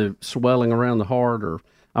have the swelling around the heart, or?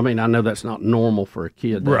 I mean, I know that's not normal for a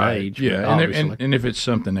kid that age. Yeah, and if it's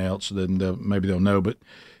something else, then maybe they'll know. But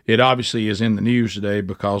it obviously is in the news today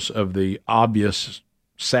because of the obvious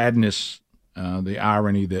sadness, the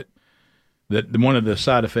irony that one of the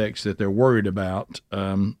side effects that they're worried about,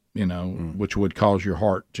 which would cause your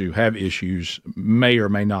heart to have issues, may or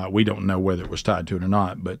may not. We don't know whether it was tied to it or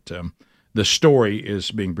not, but the story is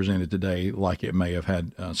being presented today like it may have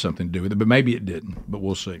had something to do with it, but maybe it didn't. But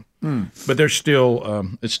we'll see. But there's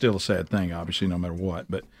still it's still a sad thing, obviously, no matter what.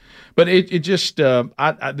 But it just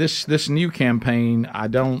this new campaign, I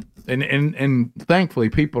don't, and thankfully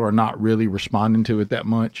people are not really responding to it that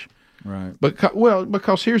much. Right.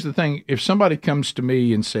 Because here's the thing: if somebody comes to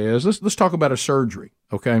me and says, "Let's talk about a surgery,"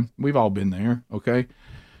 okay, we've all been there, okay.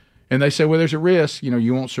 And they say, well, there's a risk,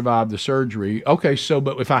 you won't survive the surgery. Okay,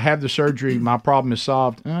 but if I have the surgery, my problem is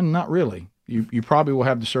solved? Not really. You probably will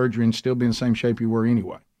have the surgery and still be in the same shape you were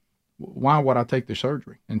anyway. Why would I take the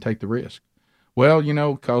surgery and take the risk? Well,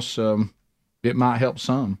 because it might help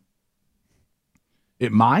some.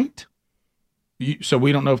 It might. So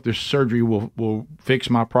we don't know if the surgery will fix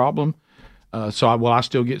my problem. Will I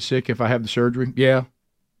still get sick if I have the surgery? Yeah.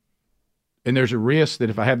 And there's a risk that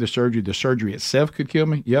if I have the surgery itself could kill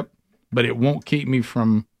me? Yep. But it won't keep me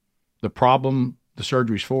from the problem the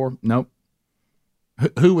surgery's for? Nope.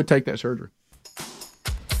 Who would take that surgery?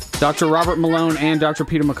 Dr. Robert Malone and Dr.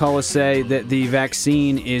 Peter McCullough say that the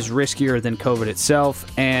vaccine is riskier than COVID itself,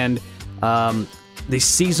 and the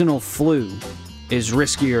seasonal flu is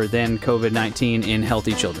riskier than COVID-19 in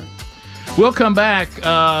healthy children. We'll come back.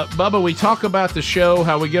 Bubba, we talk about the show,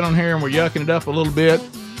 how we get on here and we're yucking it up a little bit.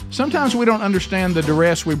 Sometimes we don't understand the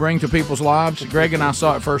duress we bring to people's lives. Greg and I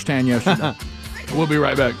saw it firsthand yesterday. We'll be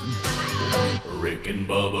right back. Rick and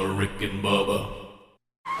Bubba, Rick and Bubba.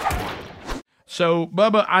 So,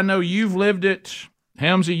 Bubba, I know you've lived it.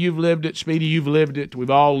 Helmsy, you've lived it. Speedy, you've lived it. We've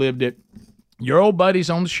all lived it. Your old buddies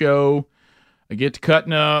on the show, they get to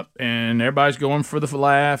cutting up, and everybody's going for the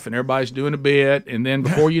laugh, and everybody's doing a bit, and then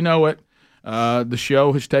before you know it, the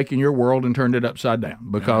show has taken your world and turned it upside down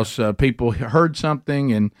because people heard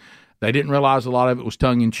something and they didn't realize a lot of it was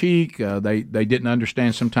tongue-in-cheek. They didn't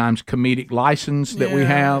understand sometimes comedic license that we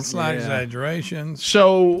have. Slight exaggerations.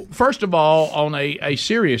 So, first of all, on a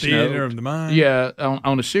serious note, Theater of the mind. Yeah,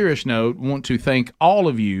 on a serious note, want to thank all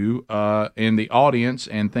of you in the audience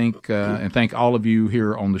and thank all of you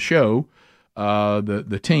here on the show.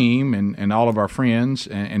 The team and all of our friends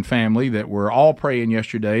and family that were all praying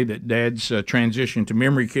yesterday that Dad's transition to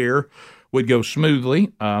memory care would go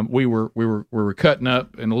smoothly. We were cutting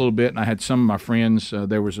up in a little bit, and I had some of my friends.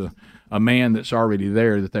 There was a man that's already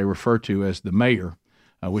there that they refer to as the mayor,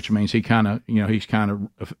 which means he's kind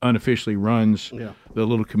of unofficially runs the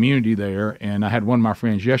little community there. And I had one of my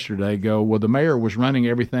friends yesterday go, well, the mayor was running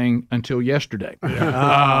everything until yesterday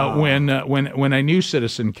when a new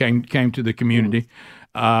citizen came to the community,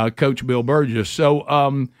 Coach Bill Burgess.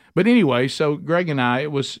 So, but anyway, so Greg and I,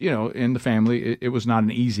 it was, in the family, it was not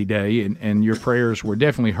an easy day, and your prayers were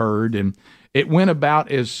definitely heard, and it went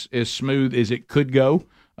about as smooth as it could go.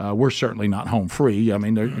 We're certainly not home free. I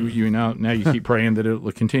mean, now you keep praying that it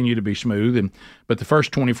will continue to be smooth. But the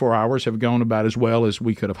first 24 hours have gone about as well as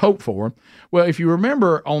we could have hoped for. Well, if you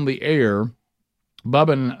remember on the air,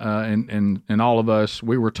 Bubba and all of us,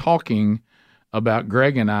 we were talking about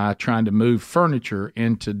Greg and I trying to move furniture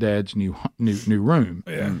into Dad's new room.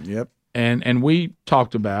 Yeah. Yep. And we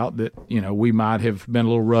talked about that. We might have been a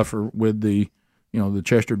little rougher with the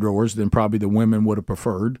Chester drawers than probably the women would have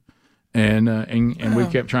preferred. And we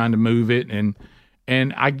kept trying to move it,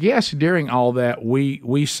 and I guess during all that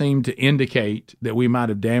we seemed to indicate that we might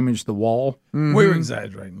have damaged the wall. Mm-hmm. We were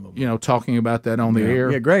exaggerating a little bit. Talking about that on the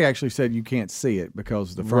air. Yeah, Greg actually said you can't see it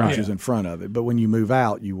because the furniture's in front of it, but when you move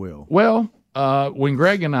out, you will. Well, when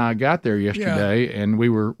Greg and I got there yesterday, and we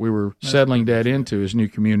were settling Dad into his new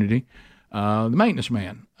community, the maintenance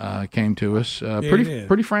man came to us,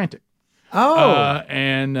 pretty frantic.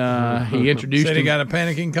 And he introduced said he got a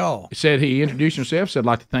panicking call. Said he introduced himself. Said, "I'd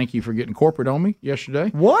like to thank you for getting corporate on me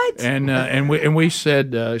yesterday." What? And we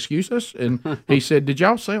said, "Excuse us." And he said, "Did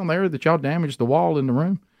y'all say on there that y'all damaged the wall in the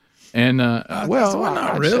room?" And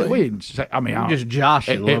not really. Just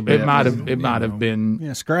joshing a little bit. It might have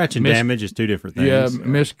been scratch and damage is two different things. Yeah,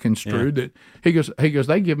 misconstrued. That he goes.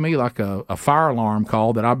 They give me like a fire alarm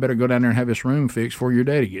call that I better go down there and have this room fixed before your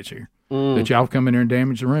daddy gets here. That y'all come in there and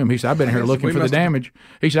damage the room. He said, I've been here looking for the damage.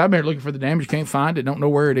 He said, I've been here looking for the damage, can't find it, don't know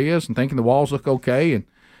where it is, and thinking the walls look okay. And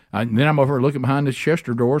Then I'm over looking behind the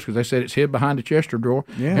Chester drawers because they said it's hid behind the Chester drawer.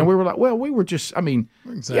 Yeah. And we were like, well, we were just, I mean,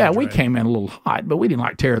 yeah, we came in a little hot, but we didn't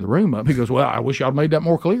like tear the room up. He goes, well, I wish y'all made that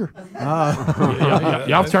more clear.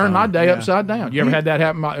 Y'all turned my day upside down. You ever had that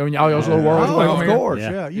happen in y'all's little world? Of course,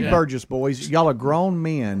 yeah. You Burgess boys, y'all are grown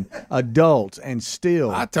men, adults, and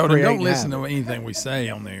still. I told him, don't listen to anything we say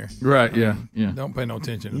on there. Right, yeah. Don't pay no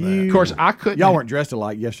attention to that. Of course, I couldn't. Y'all weren't dressed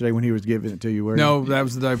alike yesterday when he was giving it to you, were you? No, that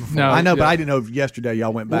was the day before. No, I know, but I didn't know if yesterday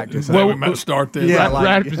y'all went back to we might start there. Yeah,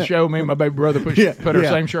 right after the show, me and my baby brother put our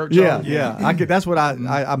same shirts on. Yeah. That's what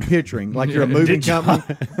I'm picturing. Like you're a moving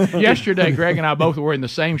company. Yesterday, Greg and I both were wearing the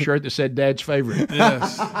same shirt that said Dad's favorite.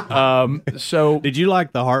 Yes. So did you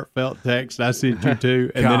like the heartfelt text I sent you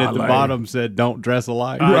too? And then at the bottom said, "Don't dress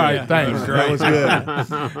alike." Right. Thanks. That was good.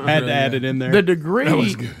 Had to add it in there. The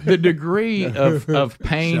degree of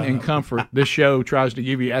pain and comfort this show tries to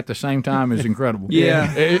give you at the same time is incredible.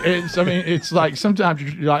 Yeah. It's like sometimes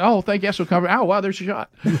you're like, oh, thank you, that's so comfortable. Oh, wow, there's a shot.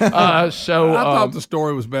 I thought the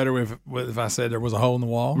story was better if I said there was a hole in the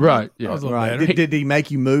wall. Right. Yeah. Right. Did he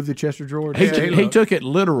make you move the Chester drawer? He took it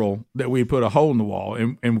literal that we put a hole in the wall,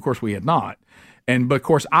 and of course we had not. But of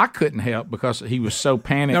course, I couldn't help because he was so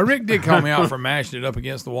panicked. Now, Rick did call me out for mashing it up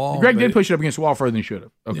against the wall. Greg did push it up against the wall further than he should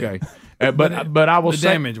have. Okay. Yeah. But I will the say.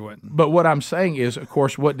 Damage wasn't. But what I'm saying is, of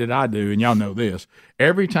course, what did I do? And y'all know this.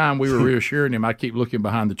 Every time we were reassuring him, I'd keep looking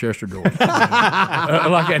behind the Chester door. Like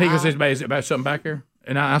that. And he goes, is it about something back there?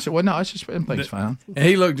 And I said, well, no, it's just everything's fine. And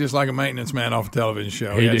he looked just like a maintenance man off a television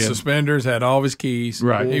show. He had did. Suspenders, had all of his keys.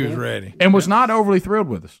 Right. He was ready. And was not overly thrilled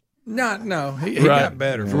with us. No, he got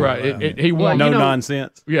better. Right. He warmed no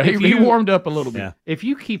nonsense. Yeah, he warmed up a little bit. Yeah. If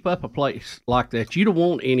you keep up a place like that, you don't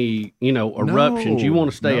want any, eruptions. You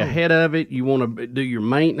want to stay ahead of it. You want to do your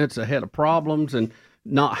maintenance ahead of problems and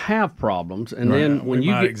not have problems. And then when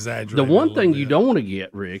you get the one thing you don't want to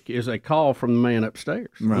get, Rick, is a call from the man upstairs.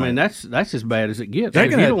 Right. I mean, that's as bad as it gets. You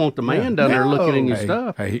don't want the man down there looking in your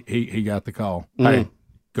stuff. Hey, he got the call. Hey,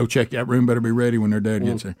 go check that room. Better be ready when their dad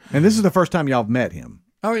gets there. And this is the first time y'all have met him.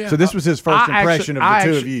 Oh, yeah. So this was his first impression of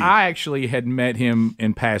the two of you. I actually had met him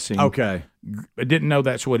in passing. Okay. I didn't know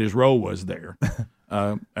that's what his role was there.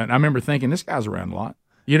 And I remember thinking, this guy's around a lot.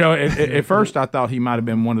 At first I thought he might have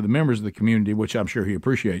been one of the members of the community, which I'm sure he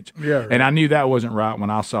appreciates. Yeah, right. And I knew that wasn't right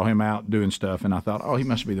when I saw him out doing stuff, and I thought, oh, he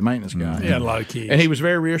must be the maintenance guy. He had a lot of keys. And he was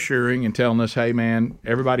very reassuring and telling us, hey, man,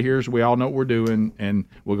 everybody here, we all know what we're doing, and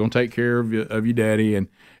we're going to take care of you, daddy.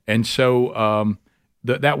 And so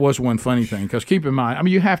that was one funny thing, because keep in mind, I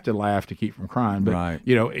mean, you have to laugh to keep from crying, but right.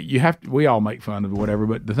 You have to, we all make fun of it, whatever.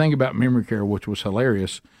 But the thing about memory care, which was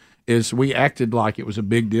hilarious, is we acted like it was a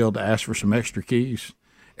big deal to ask for some extra keys.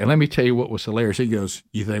 And let me tell you what was hilarious. He goes,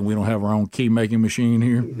 "You think we don't have our own key making machine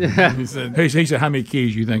here?" he said, "How many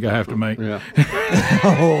keys do you think I have to make?" Yeah.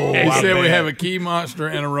 He said we have a key monster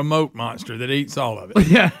and a remote monster that eats all of it.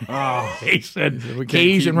 Yeah. He said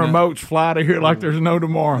keys and remotes fly to here like there's no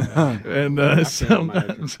tomorrow. And so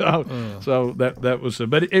that was,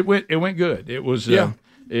 but it went good. It was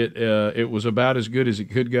it was about as good as it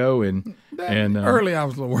could go. And early I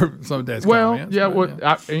was a little worried some of Dad's comments. Yeah,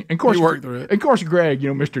 of course, you worked through it. Of course, Greg,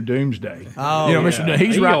 Mr. Doomsday. Oh, Mr.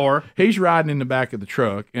 Doomsday, he's riding in the back of the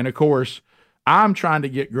truck, and of course, I'm trying to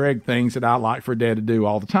get Greg things that I like for Dad to do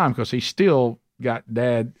all the time, because he's still got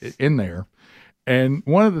Dad in there. And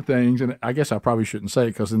one of the things, and I guess I probably shouldn't say it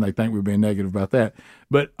because then they think we're being negative about that,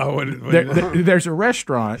 but there's a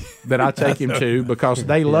restaurant that I take him to because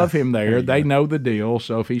they love him there. They know the deal.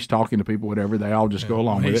 So if he's talking to people, whatever, they all just go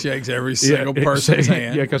along with it. He shakes every single person's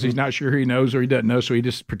hand. Yeah, because he's not sure he knows or he doesn't know, so he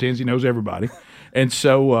just pretends he knows everybody. And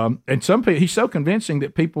so, and some people, he's so convincing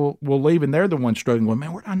that people will leave and they're the ones struggling. Well,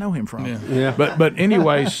 man, where do I know him from? Yeah. But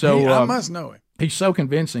anyway, so I must know him. He's so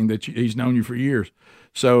convincing that he's known you for years.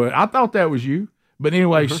 So I thought that was you. But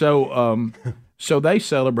anyway, so they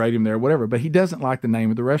celebrate him there, whatever. But he doesn't like the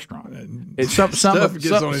name of the restaurant. It's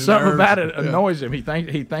something about it annoys him. He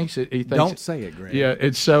thinks it. Don't say it, Greg. Yeah,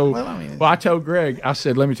 it's so. I told Greg, I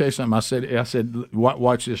said, let me tell you something. I said,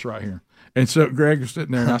 watch this right here. And so Greg was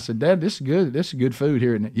sitting there, and I said, Dad, this is good. This is good food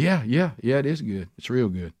here, isn't it? Yeah, it is good. It's real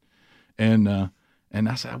good. And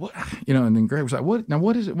I said, what? And then Greg was like, what? Now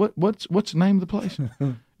what is it? What's the name of the place?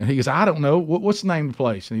 And he goes, I don't know. What's the name of the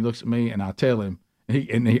place? And he looks at me, and I tell him.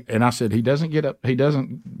 And I said, he doesn't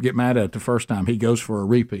get mad at it the first time. He goes for a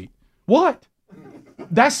repeat. What?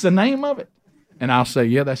 That's the name of it? And I'll say,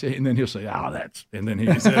 yeah, that's it. And then he'll say, that's. And then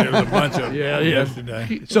he said it was a bunch of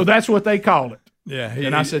yesterday. So that's what they call it. Yeah.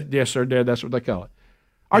 And I said, yes, sir, Dad, that's what they call it.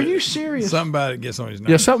 Are you serious? Something about it gets on his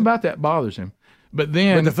nerves. Yeah, something about that bothers him. But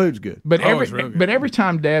then the food's good. But Oh, every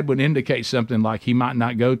time Dad would indicate something like he might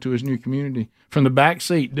not go to his new community, from the back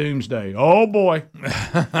seat, doomsday. Oh boy!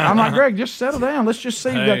 I'm like, Greg, just settle down. Let's just see.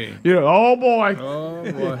 Hey. Oh boy!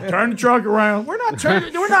 Turn the truck around. We're not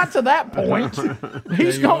to that point.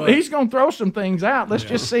 He's gonna throw some things out. Let's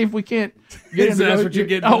just see if we can't get him to That's go. what you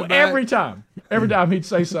get. Oh, every time he'd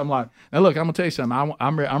say something like, "Now look, I'm gonna tell you something.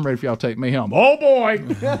 I'm ready for y'all to take me home." Oh boy!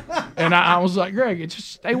 And I was like, Greg, just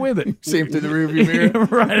stay with it. See him through the rearview mirror.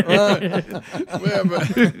 Right.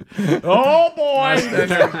 Oh boy!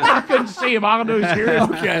 I couldn't see him. All I do is hear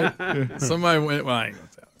him. Okay. Somebody went. Well, I ain't gonna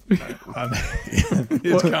tell.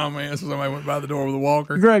 His comments. Somebody went by the door with a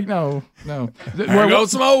walker. Greg, no. There go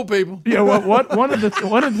some old people. Yeah. One of the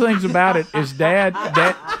things about it is Dad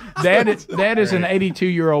is an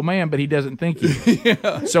 82-year-old man, but he doesn't think he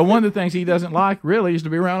is. So one of the things he doesn't like really is to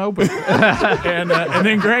be around old people. And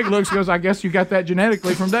then Greg looks and goes, I guess you got that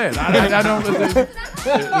genetically from Dad. I don't.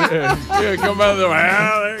 Yeah, come by the door.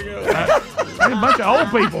 Ah, there you go. There's a bunch of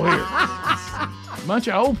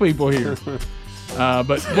old people here.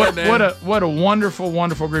 But what a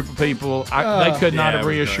wonderful group of people. They could not have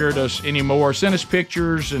reassured us anymore. Sent us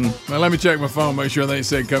pictures and. Now let me check my phone, make sure they ain't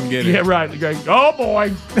said come get it. Yeah, right. Greg, oh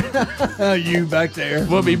boy. You back there.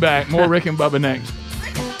 We'll be back. More Rick and Bubba next.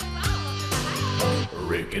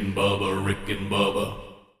 Rick and Bubba, Rick and Bubba.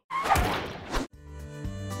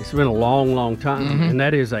 It's been a long time, and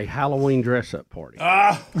that is a Halloween dress-up party.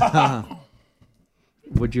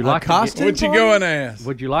 Would you like What you going as?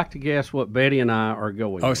 Would you like to guess what Betty and I are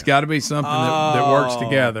going? Oh, it's got to be something that works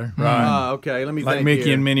together, right? Okay, let me like think Mickey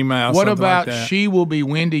here. and Minnie Mouse. What something about like that. she will be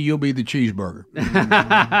Wendy, you'll be the cheeseburger?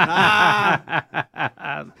 That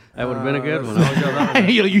would have been a good one. I'll go that one.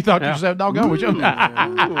 You thought to yourself, doggone, which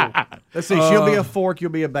Let's see. She'll be a fork.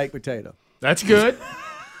 You'll be a baked potato. That's good.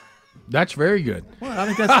 That's very good. Well, I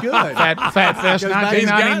think that's good. Fat Fest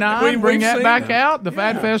 1999. Bring that back out. The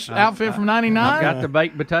Fat Fest outfit from '99. I've got the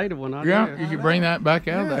baked potato one. Yeah, you can bring that back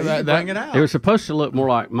out. Bring it out. It was supposed to look more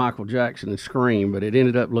like Michael Jackson and Scream, but it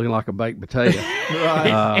ended up looking like a baked potato.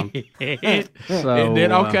 It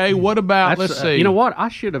did. Okay, what about? Let's see. You know what? I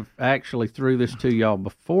should have actually threw this to y'all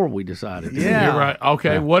before we decided. Yeah, you're right.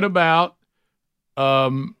 Okay, what about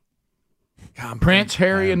Prince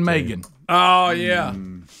Harry and Meghan? Oh yeah.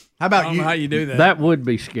 How about you? How you do that? That would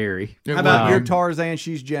be scary. How about your Tarzan?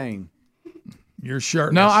 She's Jane. Your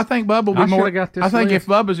shirt. No, I think Bubba will be more. Got this I think list.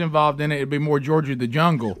 if Bubba's involved in it, it'd be more Georgia the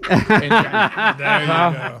Jungle. There you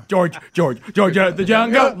go. Georgia the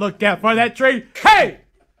Jungle. Look out for that tree. Hey.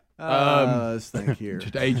 Let's think here.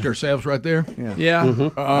 Just aged ourselves right there.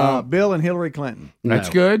 Yeah. Bill and Hillary Clinton. That's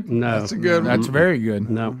good. No, That's a good one. That's very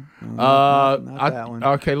good. no. Not that one.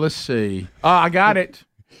 Okay, let's see. I got it.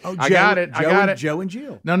 I got it. Joe and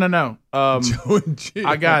Jill. No. Joe and Jill.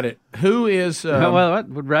 I got it. Who is? well, that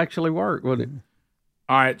would actually work, wouldn't it?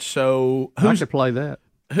 All right. So I could play that.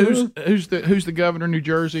 who's the governor of New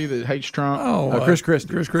Jersey that hates Trump? Oh, Chris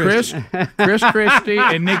Christie. Chris Christie. Chris Christie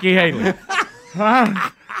and Nikki Haley.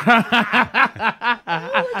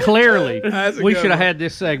 Clearly, That's a we good should have one. had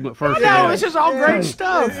this segment first. No, this is all great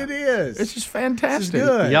stuff. It is. It's just fantastic. This is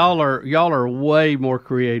good. Y'all are way more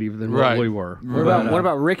creative than what Right. we were. What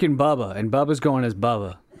about Rick and Bubba? And Bubba's going as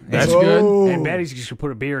Bubba. That's good. And Betty's just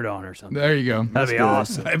put a beard on or something. There you go. That'd be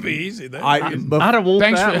awesome. That'd be easy. I don't want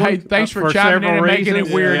Thanks that for, one, hey, thanks for chiming in several and making reasons.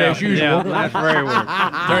 it weird as usual. Yeah, that's very weird.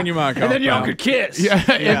 Turn your mic off. And then y'all pal. could kiss.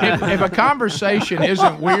 Yeah. If a conversation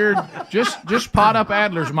isn't weird, just pot up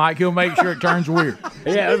Adler's mic. He'll make sure it turns weird.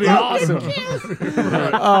 Yeah, that'd be awesome. All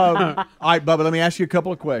right, Bubba. Let me ask you a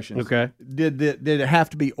couple of questions. Okay. Did it have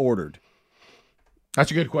to be ordered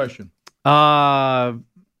That's a good question.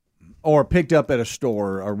 or picked up at a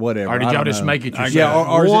store or whatever? Or did I y'all don't just know. make it yourself? Yeah,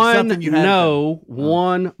 or is one it something you had?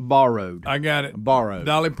 one borrowed. I got it. Borrowed.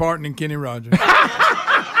 Dolly Parton and Kenny Rogers.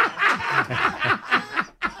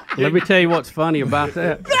 Let me tell you what's funny about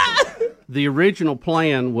that. The original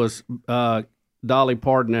plan was Dolly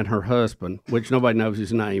Parton and her husband, which nobody knows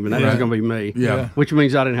his name, and that was going to be me. Yeah. Which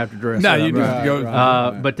means I didn't have to dress No, up. you just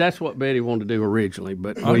go. But that's what Betty wanted to do originally,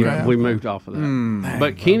 but we moved off of that.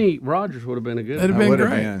 But Kenny Rogers would have been a good That'd one. have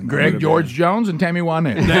been great. Greg George Jones and Tammy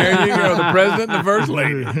Wynette. There you go. The president and the first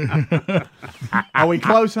lady. Are we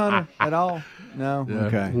close, Hunter, at all? No?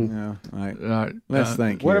 Okay. No. All right. Let's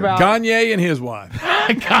think. What here. about Kanye and his wife.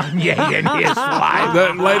 Kanye and his wife.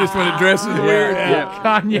 The latest when it dresses weird.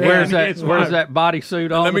 Kanye Where's and his where's wife. that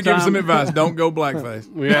bodysuit all Let me the give you time? some advice. Don't go blackface.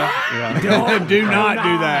 Yeah. do not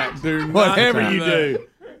do that. Do not Whatever try you that. do,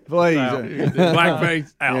 please.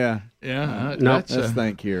 Blackface out. Yeah. Yeah. No. Let's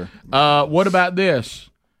think here. What about this?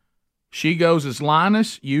 She goes as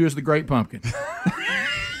Linus, you as the Great Pumpkin.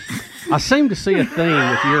 I seem to see a theme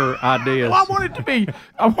with your ideas. Well, I want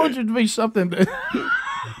it to be something that.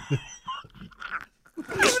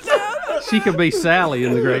 She could be Sally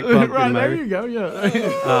in the Great Pumpkin. Right, there maybe. you go,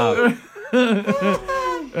 yeah.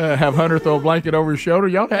 Have Hunter throw a blanket over his shoulder.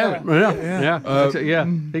 Y'all have it. Yeah.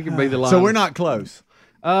 He could be the line. So we're not close.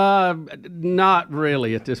 Not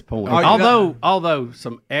really at this point. Are you Although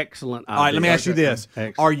some excellent ideas. All right, let me ask you this: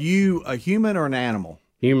 Excellent. Are you a human or an animal?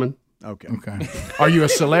 Human. Okay. Are you a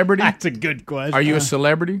celebrity? That's a good question. Are you a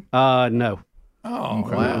celebrity? No. Oh,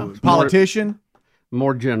 Okay. wow. Politician?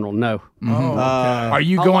 More general, no. Oh, okay. Are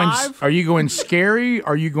you going scary?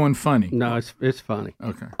 Or are you going funny? No, it's funny.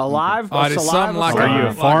 Okay. Alive? All right, it's something like Are you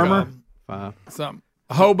a farmer? Something.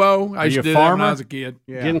 A hobo. I used to do that when I was a kid.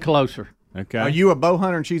 Yeah. Getting closer. Okay. Are you a bow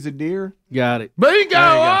hunter and she's a deer? Got it. Bingo!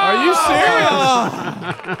 Are you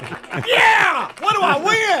serious? Yeah! What do I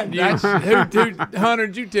win? That's, who Hunter,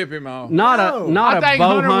 did you tip him off? Not I a think bow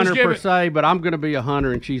Hunter was hunter per giving- se, but I'm going to be a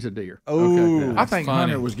hunter and she's a deer. Oh, I think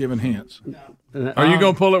Hunter was giving hints. Are you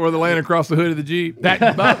going to pull it where they're laying across the hood of the Jeep? That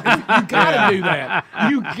you got to do that.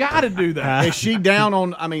 You got to do that. Is she down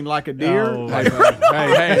on? I mean, like a deer? Oh,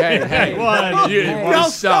 Hey. What?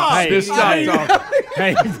 Stop. Hey, Just stop talking.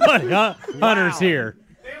 Hey, buddy, Hunter's here.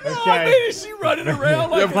 Okay. Is she running around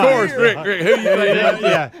like Of course, Rick, who do you think?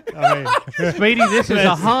 Yeah. I mean, Speedy, this is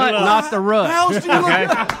a hunt, not the rut. How else do you look?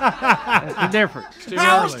 That's the difference.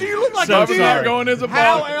 How else do you look like So a deer? sorry. Going as a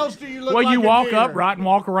How buck. else do you look Well, like you a walk deer? upright and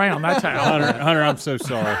walk around. That's how. Hunter, I'm so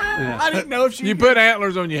sorry. I didn't know if she. You put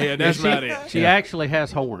antlers on your head. That's about it. She actually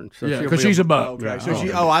has horns. So Yeah, she'll because be she's a able- buck. Okay, so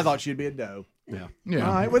she. Oh, I thought she'd be a doe. Yeah.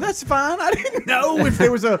 All right, well that's fine. I didn't know if there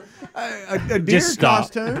was a deer Just stop.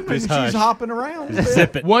 costume Just and hush. she's hopping around.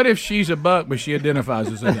 Zip it. What if she's a buck, but she identifies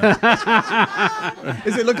as a duck?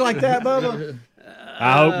 Does it look like that, Bubba?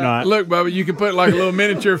 I hope not. Look, Bubba, you can put like a little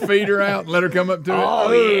miniature feeder out and let her come up to it.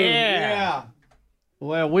 Oh, yeah.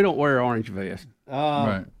 Well, we don't wear orange vest.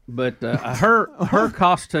 Right. But her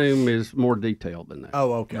costume is more detailed than that.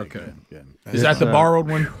 Oh, okay. Okay. Good. Is that the borrowed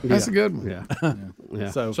one? That's a good one. Yeah.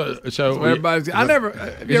 So, So everybody's. I never.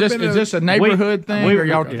 Have you ever been Is to- this a neighborhood thing, or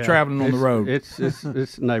y'all yeah. traveling on the road?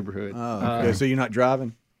 It's neighborhood. oh, okay. So you're not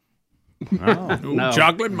driving? No.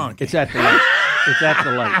 chocolate monkey? It's at the lake. It's at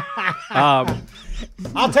the lake.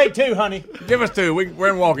 I'll take two, honey. Give us two. We're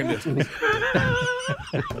in walking distance.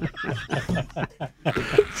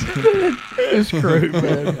 It's crude,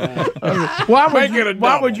 man.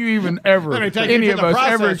 Why would you even ever, Let me take you any to of the us,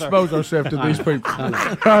 ever processor. expose ourselves to these people?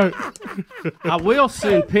 I will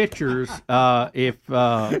send pictures if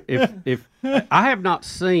I have not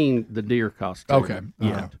seen the deer costume. Okay.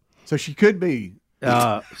 Yet. So she could be.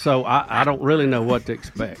 So I don't really know what to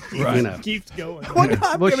expect. Right. You know. Keeps going.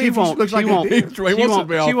 Well, she won't. looks like She a won't. deer. He wants to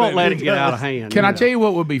be She won't let it authentic. get out of hand. Can you I know. tell you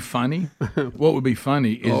what would be funny? What would be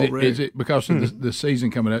funny is Rick. is it because of the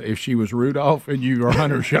season coming up? If she was Rudolph and you or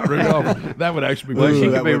Hunter shot Rudolph, that would actually be Well, cool. she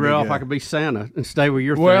that could be would be Rudolph. good. I could be Santa and stay with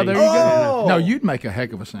your Well, thing. there you Oh! go. No, you'd make a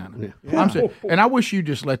heck of a Santa. I'm saying, and I wish you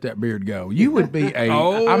just let that beard go. You would be a.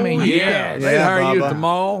 I mean, yeah. They hire you at the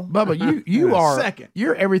mall. Bubba, you are. Second.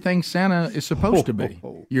 You're everything Santa is supposed to be.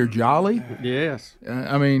 You're jolly. Yes.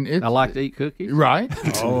 I mean, I like to eat cookies. right.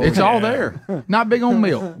 It's all there. Not big on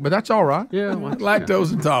milk, but that's all right. Yeah. Well,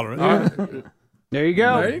 Lactose intolerant. There you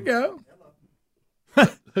go. There you go.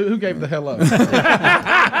 Who gave the hello?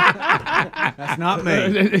 That's not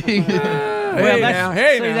me.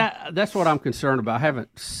 that's what I'm concerned about. I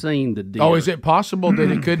haven't seen the deer. Oh, is it possible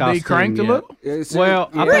that it could be costume cranked a yet. little? Well,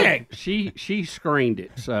 I Rick! think she screened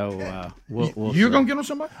it, so we'll You're see. gonna get on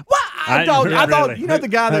somebody? I thought you know the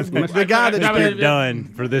guy that's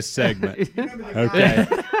done for this segment. Okay.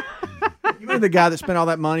 you know the guy that spent all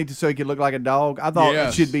that money so he could look like a dog. I thought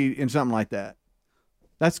Yes. it should be in something like that.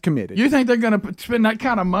 That's committed. You think they're gonna spend that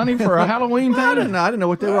kind of money for a Halloween I thing? didn't know. I didn't know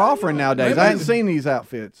what they were offering nowadays. I hadn't seen these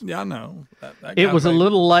outfits. Yeah, I know. That It guy was a paid-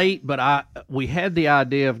 little late, but we had the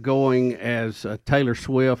idea of going as Taylor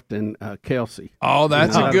Swift and Kelsey. Oh,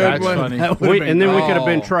 that's a good that's one. funny. That would've been- And then we could have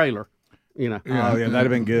been Oh. trailer. You know. Oh yeah, that'd have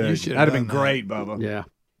been good. You should've That'd have been done that. great, Bubba. Yeah.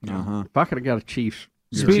 Uh-huh. If I could have got a Chiefs.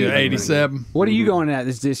 Speedy 87. What are you going at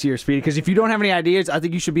this year, Speedy? Because if you don't have any ideas, I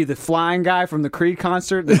think you should be the flying guy from the Creed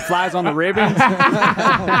concert that flies on the ribbons.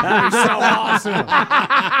 That'd be so awesome.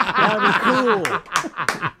 That'd be cool.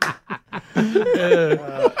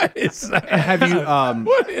 What is that? Have you?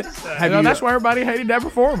 What is that? Have you? That's why everybody hated that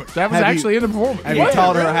performance. That was Have you- actually in the performance. Have you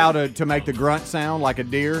taught her how to make the grunt sound like a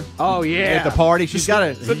deer Oh, yeah. at the party? She's got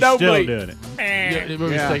to. The dope Still bleat. doing it. Yeah, we'll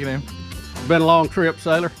just Yeah. take it in. Been a long trip,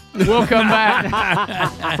 sailor. We'll come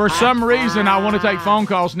back. For some reason, I want to take phone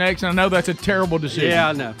calls next, and I know that's a terrible decision. Yeah,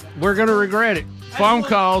 I know. We're going to regret it. Phone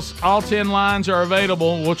calls, all 10 lines are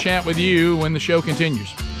available. We'll chat with you when the show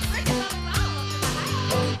continues.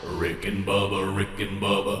 Rick and Bubba, Rick and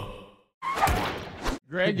Bubba.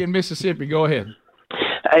 Greg in Mississippi, go ahead.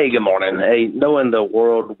 Hey, good morning. Hey, knowing the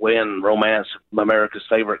whirlwind romance of America's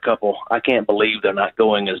favorite couple, I can't believe they're not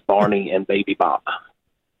going as Barney and Baby Bop.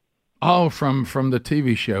 Oh, from the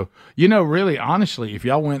TV show. You know, really, honestly, if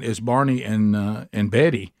y'all went as Barney and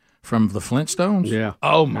Betty from the Flintstones, yeah.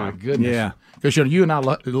 Oh my goodness, yeah. Because you and I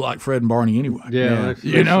like Fred and Barney anyway. Yeah.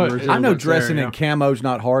 You know, I know dressing in camo's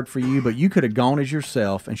not hard for you, but you could have gone as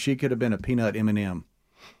yourself, and she could have been a peanut M&M.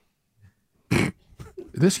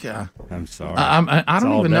 This guy. I'm sorry. I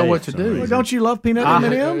don't even know what to do. Well, don't you love peanut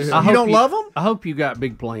M&Ms? You don't love them? I hope you got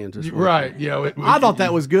big plans this week. Right. Yeah. I thought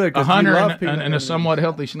that was good. A hunter and a somewhat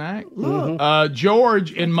healthy snack.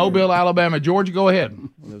 George in Mobile, Alabama. George, go ahead.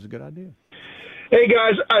 That was a good idea. Hey,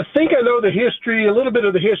 guys, I think I know the history, a little bit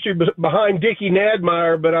of the history behind Dickie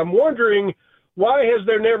Nadmeyer, but I'm wondering, why has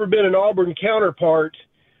there never been an Auburn counterpart?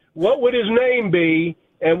 What would his name be,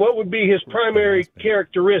 and what would be his primary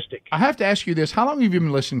characteristic? I have to ask you this. How long have you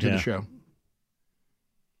been listening to the show?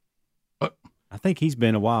 I think he's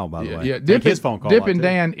been a while, by the way. Yeah, his phone call. Dip and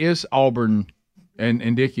Dan is Auburn,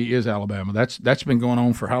 and Dickie is Alabama. That's been going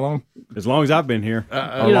on for how long? As long as I've been here,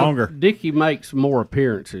 or you know, longer. Dickie makes more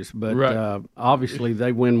appearances, but obviously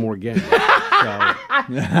they win more games.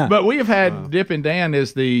 But we have had Dip and Dan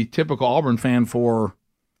as the typical Auburn fan for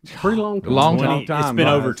pretty long time. Long time. It's been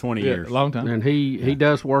over 20 years. Long time. And he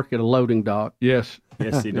does work at a loading dock. Yes.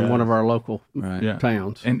 Yes, he does. In one of our local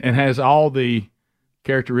towns. And has all the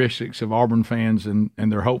characteristics of Auburn fans and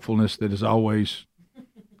their hopefulness that is always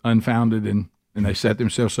unfounded, and they set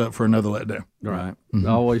themselves up for another letdown. Right.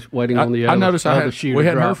 Always waiting on the other. I noticed shoe we to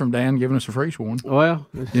hadn't drop. heard from Dan giving us a freeze warning. Well,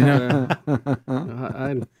 you know.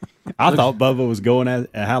 I thought Bubba was going at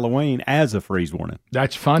Halloween as a freeze warning.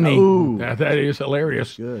 That's funny. Ooh. That is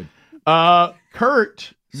hilarious. Good.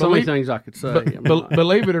 Kurt. So many things I could say.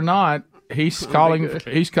 Believe it or not, he's calling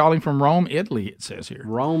from Rome, Italy, it says here.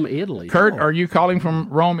 Rome, Italy. Kurt, are you calling from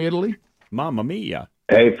Rome, Italy? Mamma mia.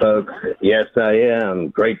 Hey, folks. Yes, I am.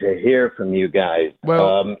 Great to hear from you guys.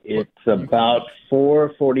 Well, it's about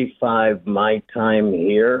 4:45 my time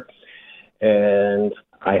here, and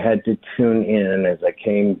I had to tune in as I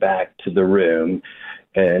came back to the room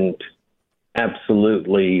and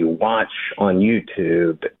absolutely watch on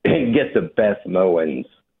YouTube and get the Beth Mowens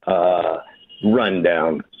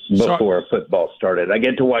rundown before football started. I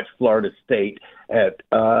get to watch Florida State at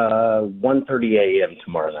 1:30 a.m.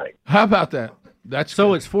 tomorrow night. How about that? That's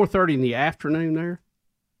so it's 4:30 in the afternoon there?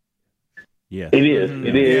 Yeah. It is.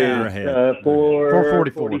 It is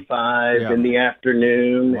 4:45 in the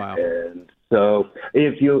afternoon. Wow. And so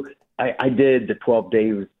I did the 12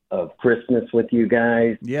 days of Christmas with you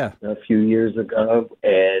guys a few years ago,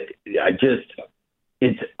 and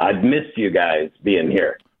I've missed you guys being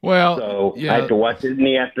here. Well, so I have to watch it in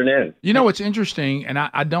the afternoon. You know what's interesting, and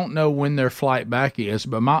I don't know when their flight back is,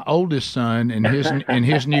 but my oldest son and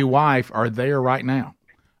his new wife are there right now.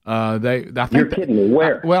 I think You're kidding me.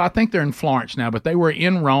 Where? I think they're in Florence now, but they were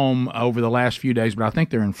in Rome over the last few days. But I think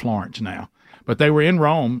they're in Florence now. But they were in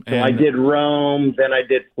Rome. So I did Rome, then I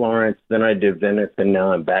did Florence, then I did Venice, and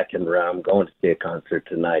now I'm back in Rome going to see a concert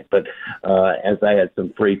tonight. But as I had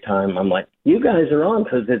some free time, I'm like, you guys are on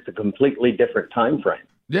because it's a completely different time frame.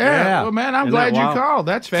 Yeah. Well, man, I'm glad you called.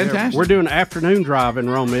 That's fantastic. We're doing an afternoon drive in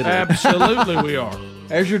Rome, Italy. Absolutely, we are.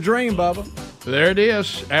 There's your dream, Bubba. There it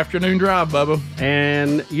is. Afternoon drive, Bubba.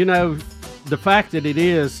 And, you know, the fact that it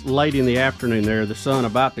is late in the afternoon there, the sun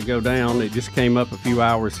about to go down, it just came up a few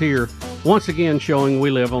hours here, once again showing we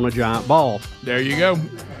live on a giant ball. There you go.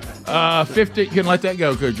 50, you can let that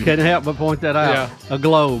go, could you? Couldn't help but point that out. Yeah. A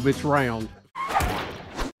globe, it's round.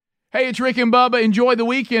 Hey, it's Rick and Bubba. Enjoy the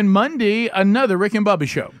weekend. Monday, another Rick and Bubba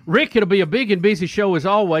show. Rick, it'll be a big and busy show as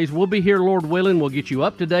always. We'll be here, Lord willing. We'll get you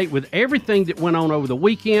up to date with everything that went on over the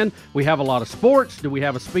weekend. We have a lot of sports. Do we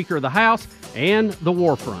have a Speaker of the House? And the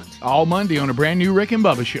war front. All Monday on a brand new Rick and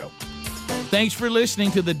Bubba show. Thanks for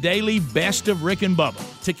listening to the daily best of Rick and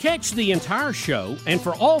Bubba. To catch the entire show and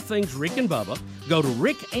for all things Rick and Bubba, go to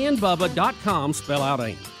rickandbubba.com, spell out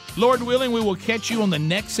AIM. Lord willing, we will catch you on the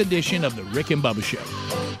next edition of the Rick and Bubba show.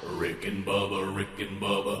 Rick and Bubba, Rick and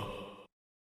Bubba.